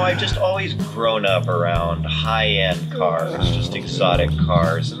 I've just always grown up around high-end cars, just exotic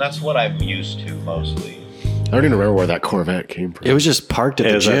cars, and that's what I'm used to mostly. I don't even remember where that Corvette came from. It was just parked at It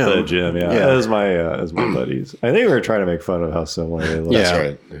the was gym. at the gym, yeah. Yeah. It was my buddies. I think we were trying to make fun of how similar they look. Yeah. That's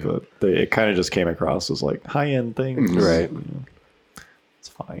right. Yeah. But it kind of just came across as like high-end things. Right. It's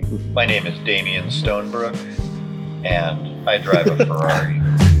fine. My name is Damian Stonebrook, and I drive a Ferrari.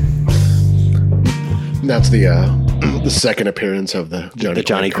 That's the second appearance of the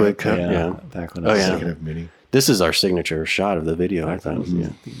Johnny Quick Cup. Yeah. Yeah. Back when Oh, I was yeah. Second of Mini. This is our signature shot of the video. I thought. Yeah.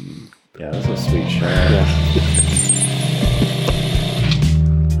 Yeah, that's a sweet shot. Yeah.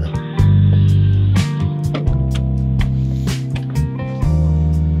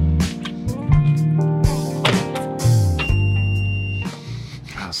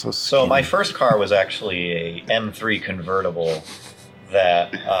 So my first car was actually a M3 convertible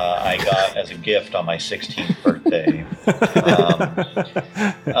that I got as a gift on my 16th birthday.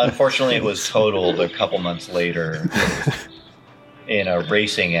 Unfortunately, it was totaled a couple months later in a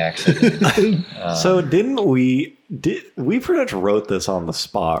racing accident. So didn't we pretty much wrote this on the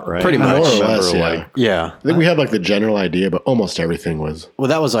spot, right? Pretty I much. don't More or remember, less, yeah. like, Yeah. I think we had like the general idea, but almost everything was. Well,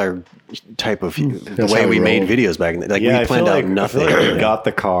 that was our type of the That's way how we we made roll. videos back in the Like yeah, we planned out nothing. I feel like we got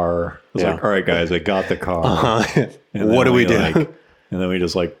the car. I was Yeah. like, all right, guys, I got the car. And then What do we do? and then we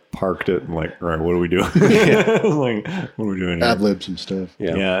just like parked it and like, all right, what are we doing? I was like, what are we doing here? Ad-lib some stuff.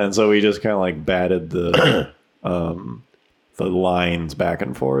 Yeah. Yeah, and so we just kind of like batted the lines back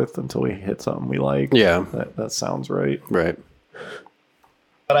and forth until we hit something we like. Yeah. That sounds right. Right.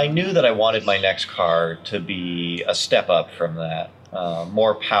 But I knew that I wanted my next car to be a step up from that.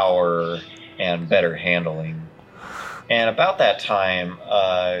 More power and better handling. And about that time,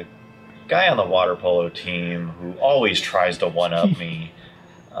 a guy on the water polo team who always tries to one-up me,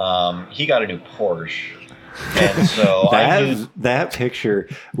 he got a new Porsche. And so I knew... That picture,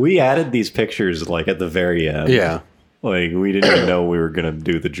 we added these pictures like at the very end. Yeah. Like we didn't even know we were gonna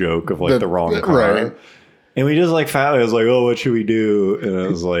do the joke of like the wrong car. Right. And we just like found it was like, oh, what should we do? And it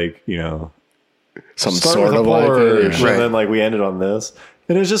was like, Some start sort with of a like Porsche, it. Right. and then like we ended on this.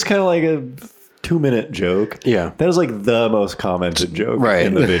 And it was just kind of like a 2-minute joke. Yeah. That was like the most commented joke Right.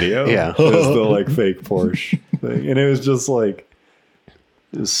 in the video. Yeah. It was the like fake Porsche thing. And it was just like,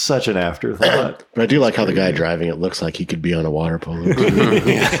 it was such an afterthought. But I do like how the guy driving it looks like he could be on a water polo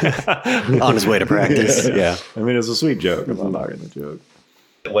team. On his way to practice. Yeah. I mean, it's a sweet joke. I'm not knocking the joke.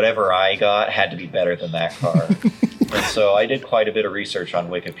 Whatever I got had to be better than that car. And so I did quite a bit of research on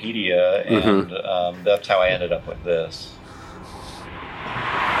Wikipedia, and that's how I ended up with this.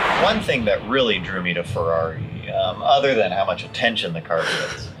 One thing that really drew me to Ferrari, other than how much attention the car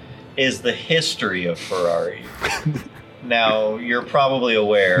gets, is the history of Ferrari. Now, you're probably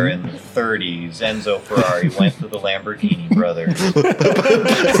aware in the 30s, Enzo Ferrari went to the Lamborghini brothers.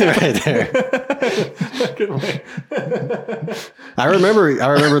 Right there. I remember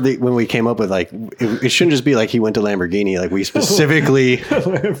when we came up with like it shouldn't just be like he went to Lamborghini. Like we specifically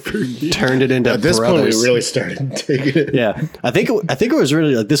turned it into At this point, brothers. we really started taking it. Yeah, I think it was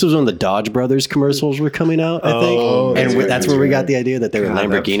really like this was when the Dodge Brothers commercials were coming out. I think, Oh, and that's that's right. where we got the idea that they were God, that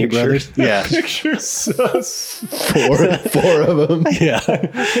Lamborghini picture- brothers. Yeah, Picture's so Four of them. yeah.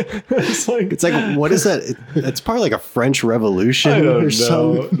 it's like It's like what is that? It's probably like a French Revolution I don't or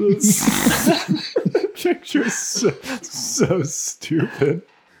know. something. Picture's so stupid.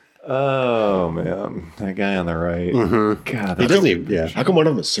 Oh man, that guy on the right. God, He that's, doesn't even, yeah. How come one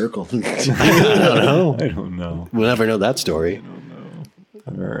of them is circled? I don't know. I don't know. We'll never know that story.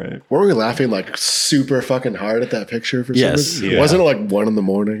 All right. Weren't we laughing like super fucking hard at that picture for Yes. some reason? Yeah. Wasn't it like 1 a.m.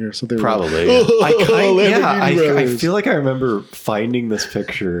 or something? Probably. Lamborghini I Brothers. feel like I remember finding this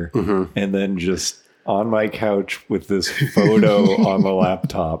picture and then just on my couch with this photo on the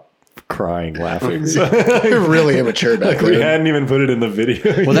laptop crying, laughing. So, You're really immature back we then. hadn't even put it in the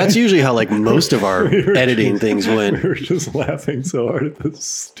video. Well, that's usually how like most of our editing things We went. were just laughing so hard at this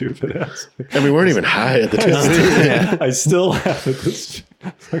stupid ass. And we weren't even high at the time. I still laugh at this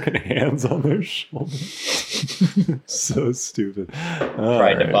fucking hands on their shoulders. So stupid.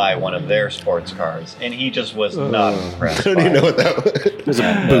 Tried to buy one of their sports cars, and he just was not impressed. I don't even know what that was. It was a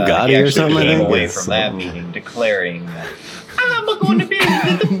And, Bugatti he or actually something, I came think. away from that meeting declaring that I'm going to be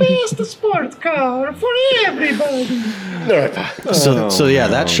the best sports car for everybody. All right, fine. So yeah,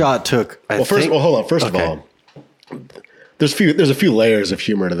 that shot took. Well, hold on. First of Okay. all, there's a few layers of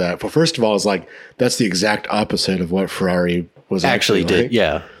humor to that. Well, first of all, it's like that's the exact opposite of what Ferrari was actually actually did. like.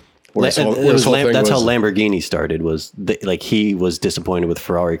 Yeah. Where this whole- where this whole thing That's how was- Lamborghini started. Like he was disappointed with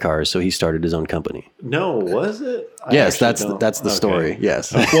Ferrari cars, so he started his own company. No, was it? Yes, that's the story.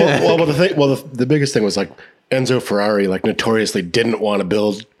 Yes. well, the biggest thing was like Enzo Ferrari, like notoriously didn't want to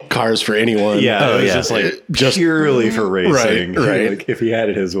build cars for anyone. Yeah, it was yeah. just like Just- purely for racing. right. Like if he had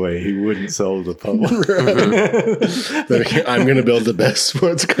it his way, he wouldn't sell to the public. Like, I'm going to build the best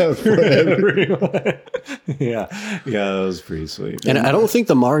sports car for everyone. yeah, that was pretty sweet. And I don't think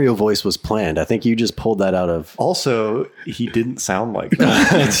the Mario voice was planned. I think you just pulled that out of. Also, he didn't sound like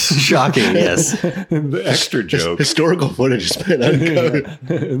that. It's shocking. Yes. The extra joke. Historical footage has been uncovered.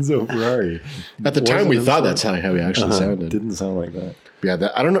 Enzo Ferrari. At the time, we Wasn't thought himself. that's how he actually sounded. Didn't sound like that. Yeah,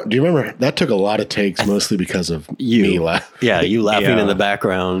 I don't know. Do you remember? That took a lot of takes, mostly because of me laughing. Yeah, you laughing Yeah. in the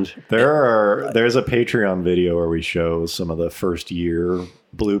background. There's a Patreon video where we show some of the first year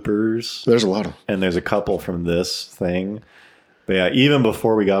bloopers, There's a lot of. and there's a couple from this thing. But yeah, even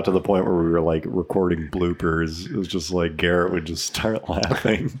before we got to the point where we were like recording bloopers, it was just like Garrett would just start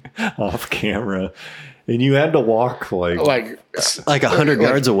laughing off camera, and you had to walk like Like 100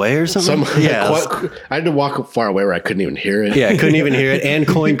 yards away or something. I had to walk far away where I couldn't even hear it. Yeah, I couldn't even hear it, and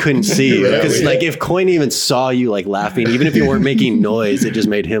Coin couldn't see you Yeah, because, we- like, if Coin even saw you like laughing, even if you weren't making noise, it just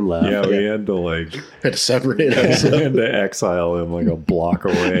made him laugh. yeah, we had to like Had to separate we us. had to exile him like a block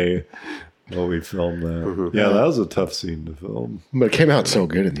away while we filmed that. Yeah, that was a tough scene to film. But it came out so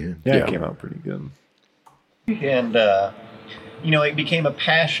good in the end. Yeah, Yeah. it came out pretty good. And, it became a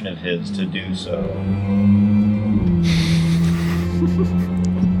passion of his to do so.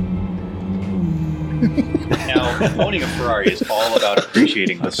 Now, owning a Ferrari is all about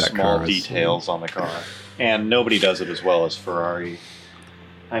appreciating the That small car is details on the car. And nobody does it as well as Ferrari.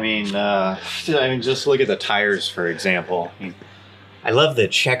 I mean, just look at the tires, for example. I love the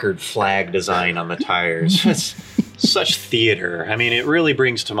checkered flag design on the tires. It's such theater. I mean, it really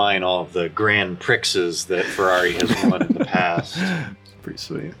brings to mind all of the Grand Prixes that Ferrari has won in the past. Pretty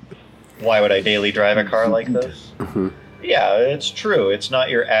sweet. Why would I daily drive a car like this? Yeah, it's true. It's not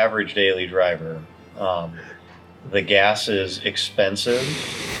your average daily driver. The gas is expensive,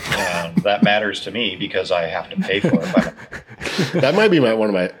 and that matters to me because I have to pay for it. That might be one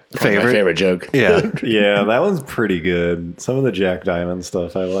of my favorite joke. Yeah. Yeah, that one's pretty good. Some of the Jack Diamond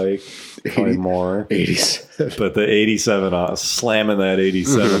stuff I like probably more. 80s. But the 87 slamming that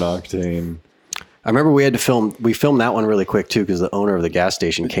 87 octane. I remember we filmed that one really quick too because the owner of the gas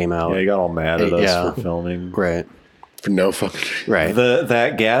station came out. Yeah, he got all mad at us Yeah. for filming. Right. For no fucking. Right.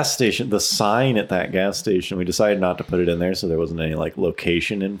 That gas station, the sign at that gas station, we decided not to put it in there, so there wasn't any like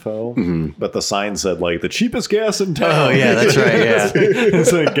location info. But the sign said like the cheapest gas in town. Oh, yeah, that's right, yeah.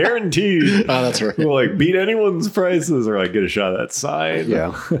 It's like guaranteed. Oh, that's right. We'll like beat anyone's prices or like get a shot of that sign.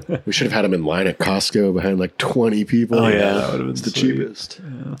 Yeah. We should have had him in line at Costco behind like 20 people. Oh, yeah. that would have been It's the sweet. cheapest.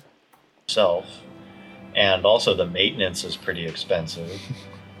 Self. And also the maintenance is pretty expensive.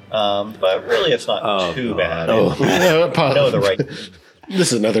 But really it's not Oh, too God. bad. Oh, Know the right.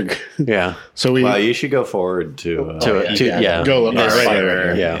 This is another. Yeah. So we. Wow, you should go forward to Yeah. Go look. our Right fire.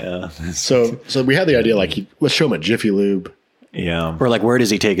 there. Yeah. So we had the idea like let's show him a Jiffy Lube. Yeah. Or like, where does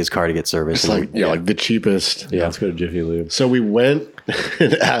he take his car to get service? It's like like the cheapest. Yeah, let's go to Jiffy Lube. So we went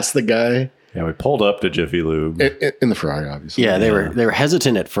and asked the guy Yeah, we pulled up to Jiffy Lube. in the Ferrari, obviously. Yeah, they were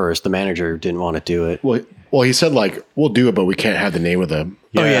hesitant at first. The manager didn't want to do it. Well, he said like we'll do it, but we can't have the name of the.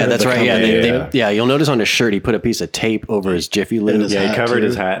 Oh yeah, that's the right. Yeah, company. yeah. You'll notice on his shirt he put a piece of tape over his Jiffy Lube. his Yeah, he hat, covered too.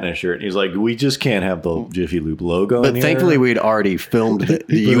 his hat in his shirt. He's like, we just can't have the Jiffy Lube logo. But thankfully, we'd already filmed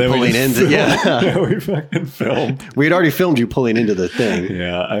you then we pulling just into. filmed- Yeah, yeah, we fucking filmed. we had already filmed you pulling into the thing.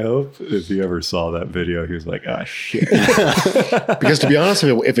 Yeah, I hope if he ever saw that video, he was like, ah, shit. Because to be honest,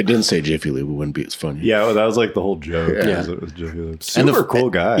 if it didn't say Jiffy Lube, it wouldn't be as funny. Yeah, well, that was like the whole joke. Yeah. Was it was Jiffy Lube. And Super cool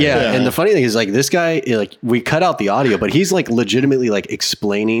guy. Yeah, and the funny thing is, like, this guy, like, we cut out the audio, but he's like legitimately like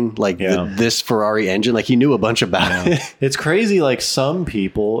explaining like this Ferrari engine. Like, he knew a bunch about it. It's crazy. Like some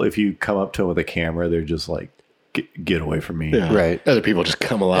people, if you come up to them with a camera, they're just like get away from me. Yeah. Right. Other people just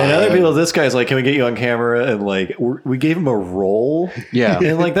come alive. And other people, this guy's like, can we get you on camera? And like, we gave him a roll. Yeah.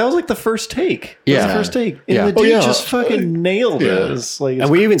 And like, that was like the first take. That was the first take. And Yeah. the dude Oh, yeah. just fucking nailed it. It's like, And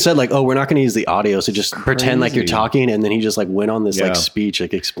we even said like, oh, we're not going to use the audio, so just pretend like you're crazy. talking. And then he just like went on this Yeah. like speech,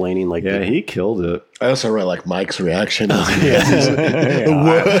 like explaining like, yeah, he killed it. I also really like Mike's reaction. I don't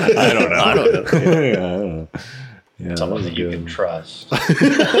know. Yeah, I don't know. Yeah, Someone that that you was can good. trust.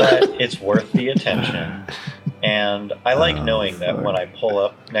 But it's worth the attention. And I like knowing that when I pull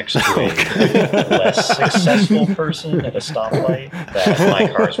up next to a less successful person at a stoplight, that my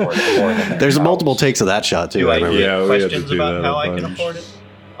car's worth more than their there's house. multiple takes of that shot too. Do I I remember. get Yeah, we had to questions do about that how a I can bunch. afford it?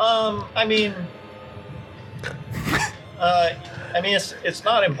 I mean, it's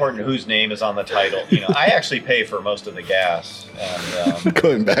not important whose name is on the title. You know, I actually pay for most of the gas, and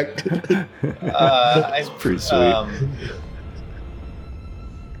Going back to Pretty sweet.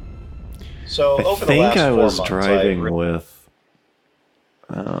 So I over the think last I 4 was months, driving with.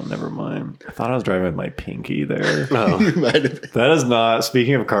 Oh, never mind. I thought I was driving with my pinky there. Oh. might have been. That is not.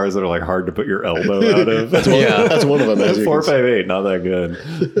 Speaking of cars that are like hard to put your elbow out of. That's Yeah. That's one of them. as you can see. 458. Not that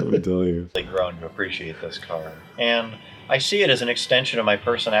good. Let me tell you. really grown to appreciate this car, and I see it as an extension of my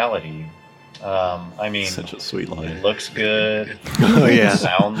personality. I mean, Such a sweet line. it looks good. Oh, yeah. It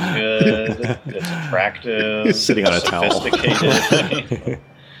sounds good. It's attractive. Sitting on a it's towel. sophisticated.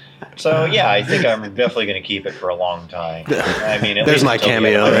 So yeah, I think I'm definitely going to keep it for a long time. I mean, at There's least my until the end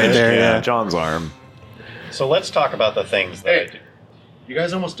cameo of the right race. there. Yeah, Yeah. John's arm. So let's talk about the things that I do. You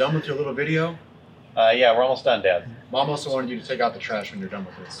guys almost done with your little video? Yeah, we're almost done, Dad. Mom also wanted you to take out the trash when you're done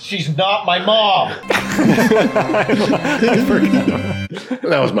with this. She's not my mom.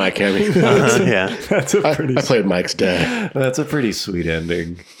 That was my cameo. Yeah. That's a I pretty. played Mike's dad. That's a pretty sweet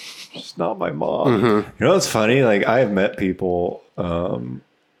ending. She's not my mom. Mm-hmm. You know what's funny? Like I've met people.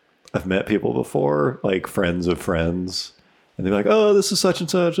 I've met people before, like friends of friends, and they're like, "Oh, this is such and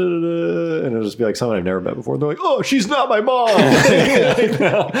such," da, da, da. And it'll just be like someone I've never met before. And they're like, "Oh, she's not my mom."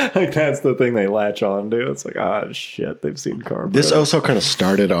 like that's the thing they latch on to. It's like, ah, shit, they've seen Car. This Bro. also kind of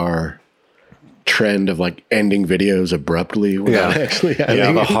started our trend of like ending videos abruptly without Yeah. actually having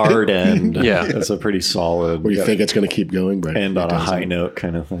yeah, the hard end. Yeah. it's a pretty solid. where you think it's going to keep going, but end on it a doesn't. high note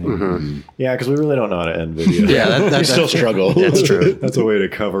kind of thing. Yeah, because we really don't know how to end videos. Yeah. You still struggle. That's true. That's a way to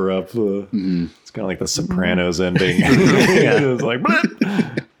cover up the. It's kind of like the Sopranos ending. It's like,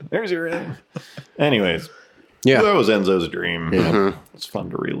 "Blip, there's your end. Anyways, Yeah. that was Enzo's dream. Yeah. It's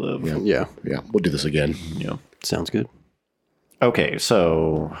fun to relive. Yeah. Yeah, we'll do this again. Yeah. Sounds good. Okay,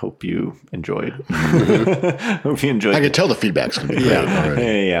 so hope you enjoyed. Hope you enjoyed. I could tell the feedback's going to be great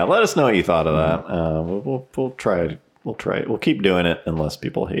already. Yeah. Let us know what you thought of that. We'll try it. We'll try it. We'll keep doing it unless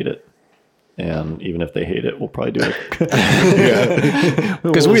people hate it. And even if they hate it, we'll probably do it.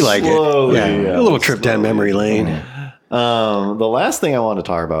 Because we like it. Slowly, Yeah. A little trip down memory lane. The last thing I want to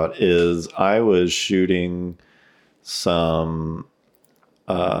talk about is I was shooting some.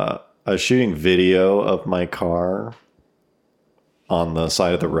 I was shooting video of my car on the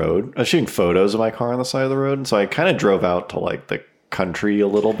side of the road. I was shooting photos of my car on the side of the road, and so I kind of drove out to like the country a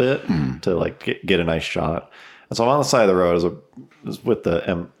little bit to like get a nice shot. And so I'm on the side of the road. I was with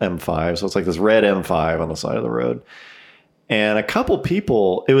the M5, so it's like this red M5 on the side of the road. And a couple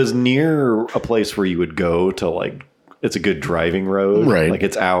people, it was near a place where you would go to like, it's a good driving road. Right. Like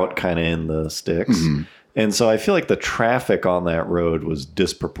it's out kind of in the sticks. And so I feel like the traffic on that road was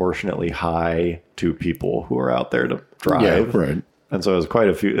disproportionately high to people who are out there to drive. Yeah, right. And so it was quite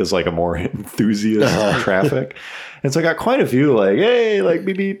a few, it was like a more enthusiast traffic. And so I got quite a few like, hey, like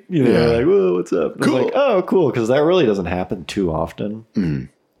beep, beep, you know, Yeah. like, whoa, what's up? And I was Cool. like, oh, cool. Because that really doesn't happen too often. And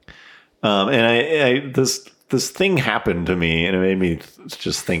I this thing happened to me, and it made me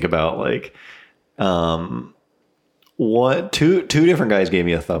just think about like, what two different guys gave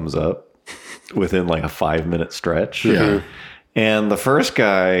me a thumbs up within like a 5-minute stretch. Yeah. And the first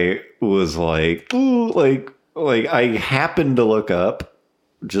guy was like, ooh, like I happened to look up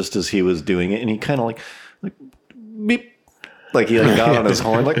just as he was doing it, and he kind of like beep. Like he like got on his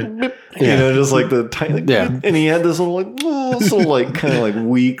horn, like beep, you know, just like the tiny, like, Yeah. beep, and he had this little like, this little like kind of like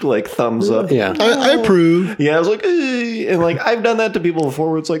weak like thumbs up. Yeah. I approve. Yeah, I was like, "Eh," and like I've done that to people before.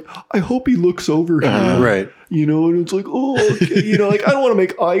 Where it's like, I hope he looks over here, Right. You know, and it's like, oh, okay. You know, like I don't want to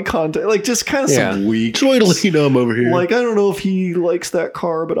make eye contact, like just kind of some Yeah. weak. Just wait till you know I'm over here. Like I don't know if he likes that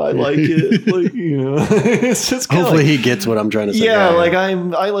car, but I like it. Like you know, it's just kind of Hopefully like, he gets what I'm trying to say. yeah, like I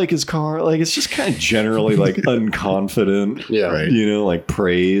like his car. Like it's just kind of generally like unconfident. Yeah. Right. You know, like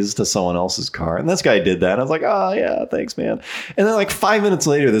praise to someone else's car. And this guy did that. I was like, oh yeah, thanks, man. And then like 5 minutes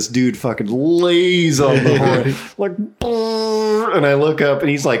later, this dude fucking lays on the horn, like, brrr, and I look up and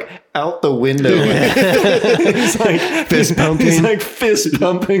he's like out the window. He's like Fist pumping. He's like fist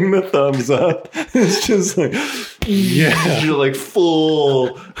pumping the thumbs up. It's just like, you're like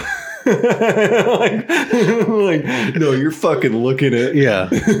full. like, no, you're fucking looking at. Yeah.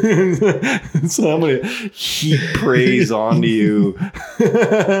 So I'm gonna heap praise onto you.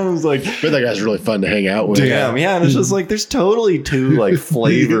 I was like, But that guy's really fun to hang out with. damn, yeah. And it's just like there's totally two like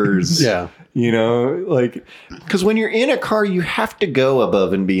flavors. Yeah. You know, like, because when you're in a car, you have to go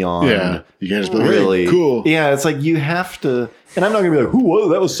above and beyond. Yeah. You can't just be like, Really hey, cool. Yeah, it's like you have to. And I'm not gonna be like, whoa,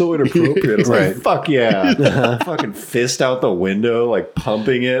 that was so inappropriate. It's Right. like, fuck yeah. Fucking fist out the window, like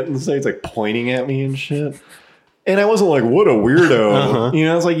pumping it and say it's like pointing at me and shit. And I wasn't like, what a weirdo. You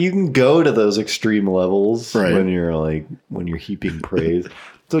know, it's like you can go to those extreme levels Right. when you're heaping praise.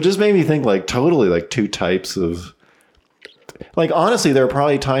 So it just made me think like totally like two types of. Like, honestly, there are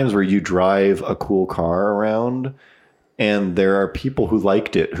probably times where you drive a cool car around and there are people who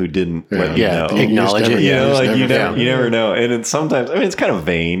liked it who didn't let you know. Acknowledge it. You know, Yeah. like never you never know. And it's sometimes, I mean, it's kind of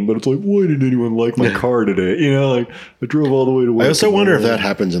vain, but it's like, why didn't anyone like my car today? You know, like I drove all the way to work. I also wonder if tomorrow. that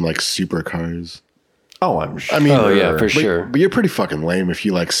happens in like supercars. Oh, I'm sure. I mean, Oh, yeah, for but, sure. But you're pretty fucking lame if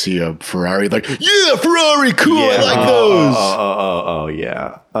you like see a Ferrari, like, yeah, Ferrari, cool, I Yeah. like those. Oh,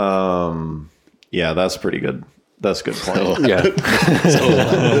 yeah. Yeah, that's pretty good. That's a good point. Yeah.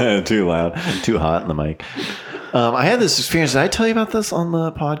 Too loud, too hot in the mic. I had this experience. Did I tell you about this on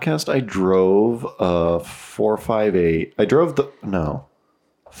the podcast? I drove a 458. I drove it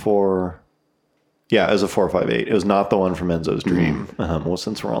was a 458. It was not the one from Enzo's Dream. Well,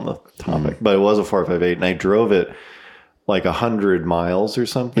 since we're on the topic, but it was a 458, and I drove it like 100 miles or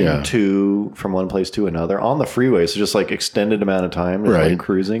something from one place to another on the freeway. So just like extended amount of time, just, like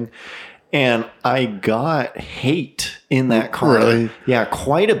cruising. And I got hate in that car. Really? Yeah,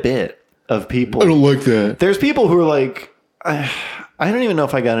 quite a bit of people. I don't like that. There's people who are like, I don't even know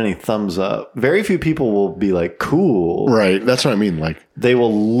if I got any thumbs up. Very few people will be like, cool. Right. That's what I mean. Like, They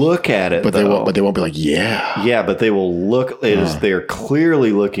will look at it, but they won't be like, yeah. Yeah, but they will look. They're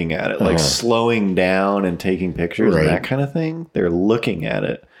clearly looking at it, like slowing down and taking pictures and that kind of thing. They're looking at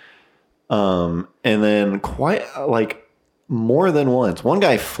it, and then quite like more than once, one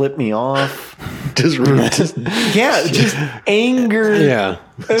guy flipped me off. Just Just anger. Yeah.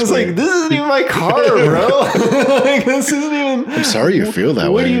 I was like, this isn't even my car, bro. Like, this isn't even. I'm sorry you feel that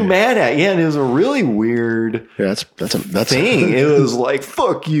way. What are you mad at? Yeah, and it was a really weird Yeah, that's thing. It was like,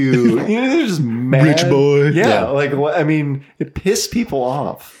 fuck you. You know, they're just mad. Rich boy. Yeah, like what? I mean, it pissed people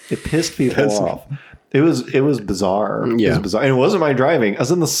off. It pissed people off. It was bizarre. It Yeah. was bizarre, and it wasn't my driving. I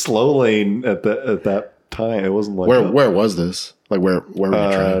was in the slow lane at that time. It wasn't like Where was this? Like where were you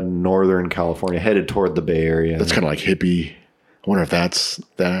trying? Northern California, headed toward the Bay Area. That's kind of like hippie. I wonder if that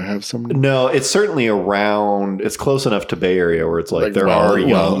have some. No, it's certainly around. It's close enough to Bay Area where it's like there are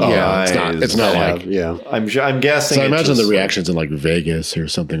young guys. It's not like. Yeah. I'm guessing. So I it imagine just- the reactions in like Vegas or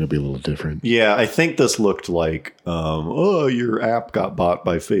something would be a little different. Yeah, I think this looked like, your app got bought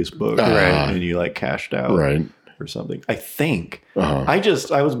by Facebook, Right. and you like cashed out, Right. or something. I think. Uh-huh.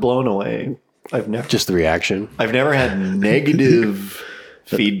 I was blown away. I've Just the reaction. never had negative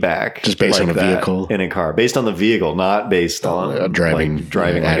feedback Just based like on a that vehicle? in a car, based on the vehicle, not based on driving like,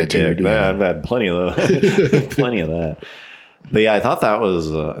 driving like a attitude, dick. yeah. I've had plenty of those, plenty of that. But yeah, I thought that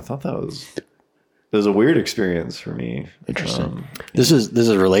was it was a weird experience for me. Interesting. This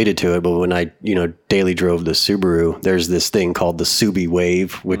is related to it, but when I daily drove the Subaru, there's this thing called the Subi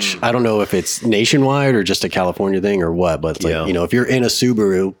Wave, which I don't know if it's nationwide or just a California thing or what, but it's like, if you're in a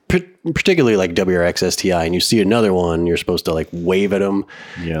Subaru, particularly like WRX STI, and you see another one, you're supposed to like wave at them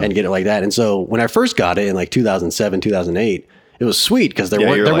and get it like that. And so when I first got it in like 2007, 2008, it was sweet because there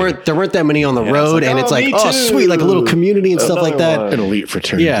weren't that many on the road, and it's like, me oh, too. sweet, like a little community and stuff like Another that. one. An elite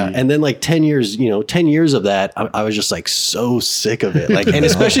fraternity. Yeah, and then like 10 years of that, I was just like so sick of it. Like, and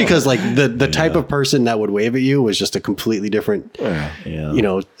especially because like the type of person that would wave at you was just a completely different,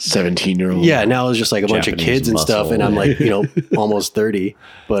 17-year-old. Yeah, now it's just like a bunch of Japanese kids and stuff, muscle. and I'm like, almost 30.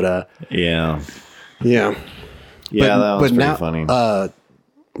 But Yeah, yeah. that was pretty now, funny.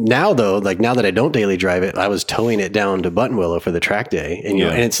 Now though, like now that I don't daily drive it, I was towing it down to Buttonwillow for the track day, and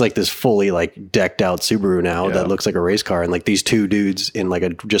and it's like this fully like decked out Subaru now that looks like a race car, and like these two dudes in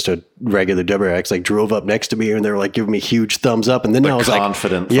like just a regular WRX like drove up next to me, and they were like giving me huge thumbs up, and then I was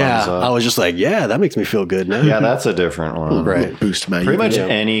confident like, thumbs up. I was just like, yeah, that makes me feel good now. Yeah, that's a different one. Right. Boost my Pretty much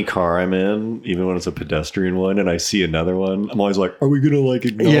any car I'm in, even when it's a pedestrian one, and I see another one, I'm always like, "Are we gonna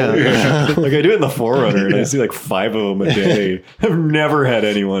ignore?" Yeah. Like I do it in the 4Runner, and I see like 5 of them a day. I've never had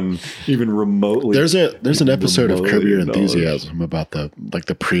any anyone even remotely. There's an episode of Curb Your remotely acknowledged. Enthusiasm about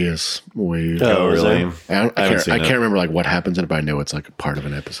the Prius wave. Oh, really? I seen can't it. remember like what happens in it, but I know it's like a part of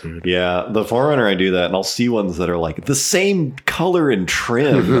an episode. Yeah, the Forerunner, I do that, and I'll see ones that are like the same color and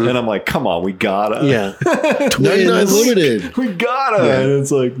trim, and I'm like, come on, we gotta. Yeah. 99 limited. We gotta. Yeah. And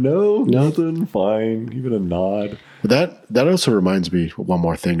it's like, no, nothing, fine, even a nod. But that also reminds me, one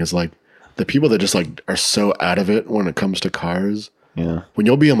more thing is like the people that just like are so out of it when it comes to cars. Yeah. When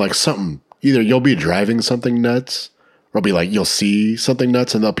you'll be in like something, either you'll be driving something nuts, or it'll be like you'll see something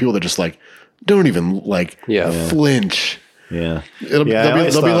nuts, and the people that just like don't even like flinch. Yeah. They'll be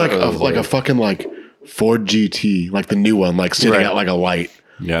like a fucking like Ford GT, like the new one, like sitting at like a light.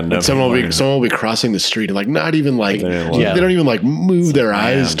 Yeah, no. Someone will be crossing the street and like not even like They they don't even like move their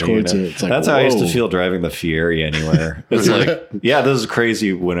eyes towards it. It's like, that's how I used to whoa. feel driving the Fieri anywhere. It's like, yeah, this is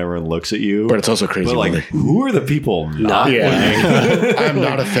crazy when everyone looks at you, But it's also crazy. but like, when who are the people not? yeah, I'm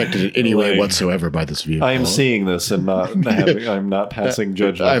not affected in any way whatsoever by this vehicle. I am seeing this and not having. I'm not passing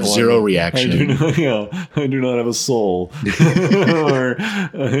judgment. I have zero reaction. I do not have a soul, or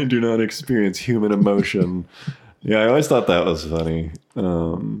I do not experience human emotion. Yeah, I always thought that was funny.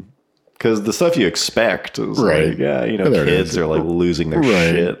 Because the stuff you expect is Right. like, yeah, Yeah, there it kids is. are like losing their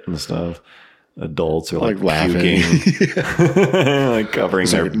Right. shit and stuff. Adults are like, laughing. puking, like covering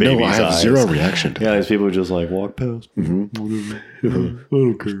their Like, baby's no, I have eyes. zero reaction to Yeah, these people just like walk past. Whatever. I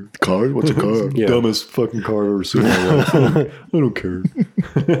don't care. car. What's a car? Dumbest fucking car I've ever seen in my life. I don't care.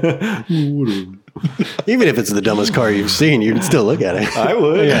 Whatever. Even if it's the dumbest car you've seen, you'd still look at it. I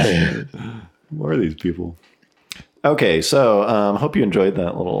would. Who are these people? Okay, so hope you enjoyed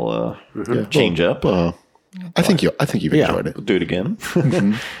that little change up. I think you've enjoyed it. We'll do it again.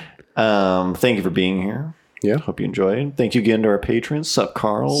 Thank you for being here. Yeah. Hope you enjoyed. Thank you again to our patrons. Sup,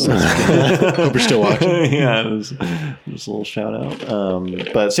 Carl? Hope you're still watching. Yeah, it was just a little shout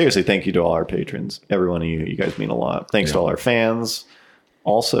out. But seriously, thank you to all our patrons. Every one of you. You guys mean a lot. Thanks to all our fans.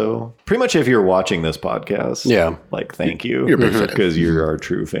 Also, pretty much if you're watching this podcast, like thank you, You're a big fan. because you're our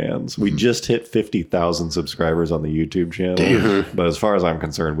true fans. We just hit 50,000 subscribers on the YouTube channel, but as far as I'm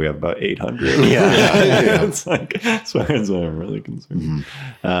concerned, we have about 800. Yeah. It's like, as far as I'm really concerned.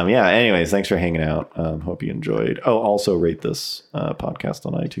 Yeah. Anyways, thanks for hanging out. Hope you enjoyed. Oh, also rate this podcast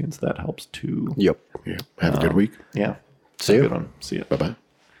on iTunes. That helps too. Yep. Yeah. Have a good week. Yeah. See you. Good one. See you. Bye bye.